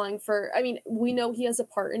offensive play calling we know he has a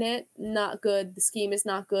part in it. Not good. The scheme is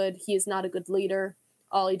not good. He is not a good leader.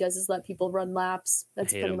 All he does is let people run laps.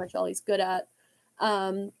 That's pretty much all he's good at.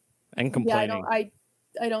 And complaining. Yeah,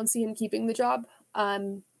 I don't see him keeping the job.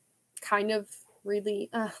 Kind of really,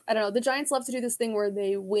 I don't know. The Giants love to do this thing where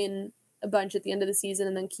they win a bunch at the end of the season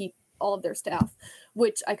and then keep all of their staff,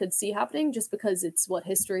 which I could see happening just because it's what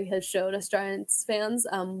history has showed us Giants fans,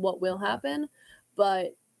 what will happen.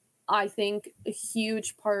 But I think a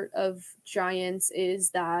huge part of Giants is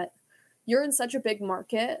that you're in such a big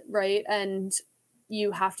market, right? And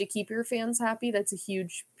you have to keep your fans happy. That's a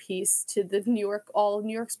huge piece to the all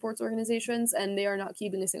New York sports organizations, and they are not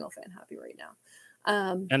keeping a single fan happy right now.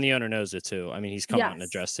 And the owner knows it too. I mean, he's come out and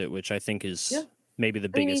addressed it, which I think is maybe the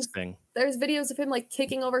biggest thing. There's videos of him like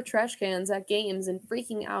kicking over trash cans at games and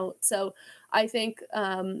freaking out. So I think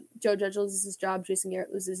Joe Judge loses his job, Jason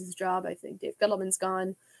Garrett loses his job. I think Dave Gettleman's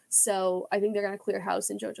gone. So I think they're going to clear house,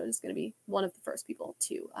 and Joe Judge is going to be one of the first people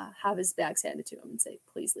to have his bags handed to him and say,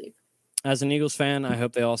 please leave. As an Eagles fan, I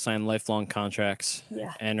hope they all sign lifelong contracts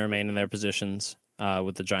and remain in their positions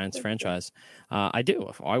with the Giants franchise. I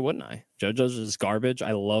do. Why wouldn't I? Joe Judge is garbage.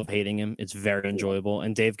 I love hating him. It's very enjoyable.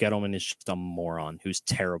 And Dave Gettleman is just a moron who's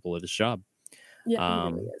terrible at his job. Yeah,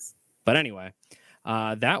 he really is. But anyway,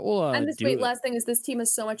 that will and last thing is this team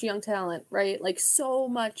has so much young talent, right? Like so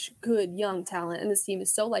much good young talent, and this team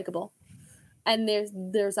is so likable. And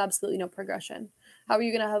there's absolutely no progression. How are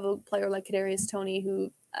you going to have a player like Kadarius Toney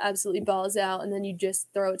who absolutely balls out, and then you just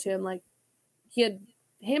throw it to him? Like him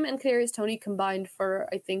and Kadarius Toney combined for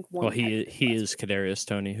I think one. Well, he is Kadarius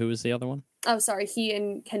Toney. Who is the other one? Oh, sorry, he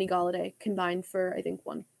and Kenny Golladay combined for I think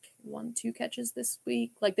two catches this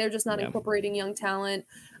week. Like they're just not incorporating young talent.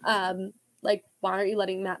 Like why aren't you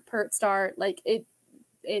letting Matt Pert start? Like it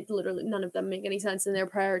literally none of them make any sense, and they're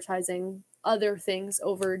prioritizing other things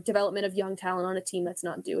over development of young talent on a team that's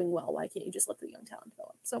not doing well. Why can't you just let the young talent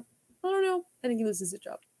develop? So I don't know. I think he loses his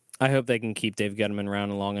job. I hope they can keep Dave Gettleman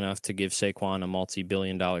around long enough to give Saquon a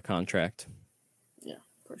multi-billion-dollar contract. Yeah,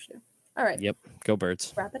 of course you do. All right. Yep. Go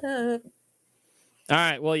Birds. Wrap it up. All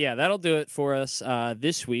right. Well, yeah, that'll do it for us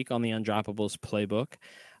this week on the Undroppables Playbook.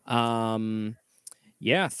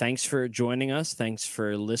 Yeah, thanks for joining us. Thanks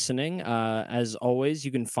for listening. As always,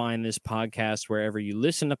 you can find this podcast wherever you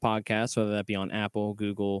listen to podcasts, whether that be on Apple,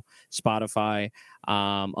 Google, Spotify,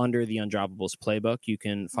 under the Undroppables Playbook. You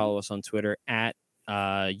can follow us on Twitter at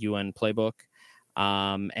UN Playbook.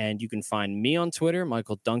 And you can find me on Twitter,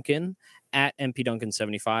 Michael Duncan, at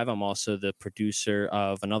MPDuncan75. I'm also the producer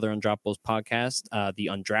of another Undroppables podcast, The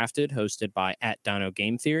Undrafted, hosted by at Dino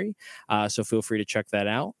Game Theory. So feel free to check that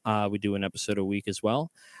out. We do an episode a week as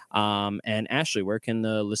well. And Ashley, where can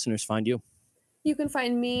the listeners find you? You can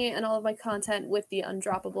find me and all of my content with The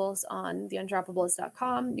Undroppables on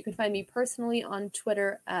theundroppables.com. You can find me personally on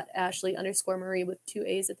Twitter at Ashley_Marie with 2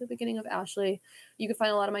 A's at the beginning of Ashley. You can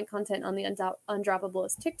find a lot of my content on the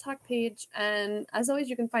Undroppables TikTok page. And as always,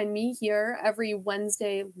 you can find me here every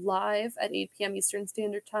Wednesday live at 8 p.m. Eastern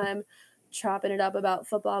Standard Time, chopping it up about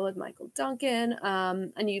football with Michael Duncan.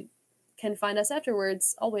 And you can find us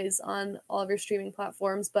afterwards, always on all of your streaming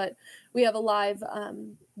platforms. But we have a live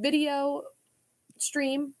video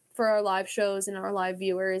stream for our live shows and our live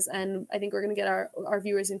viewers, and I think we're going to get our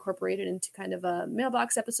viewers incorporated into kind of a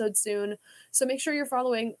mailbox episode soon. So make sure you're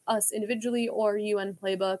following us individually or UN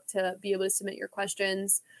Playbook to be able to submit your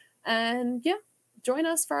questions. And yeah, join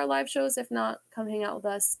us for our live shows. If not, come hang out with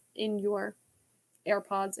us in your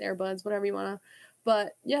AirPods, AirBuds, whatever you want to.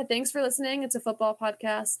 But yeah, thanks for listening. It's a football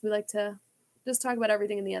podcast. We like to just talk about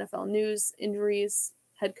everything in the NFL news, injuries,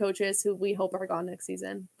 head coaches who we hope are gone next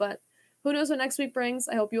season. But who knows what next week brings?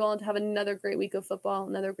 I hope you all have another great week of football,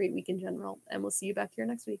 another great week in general, and we'll see you back here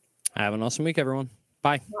next week. Have an awesome week, everyone.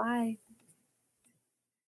 Bye. Bye.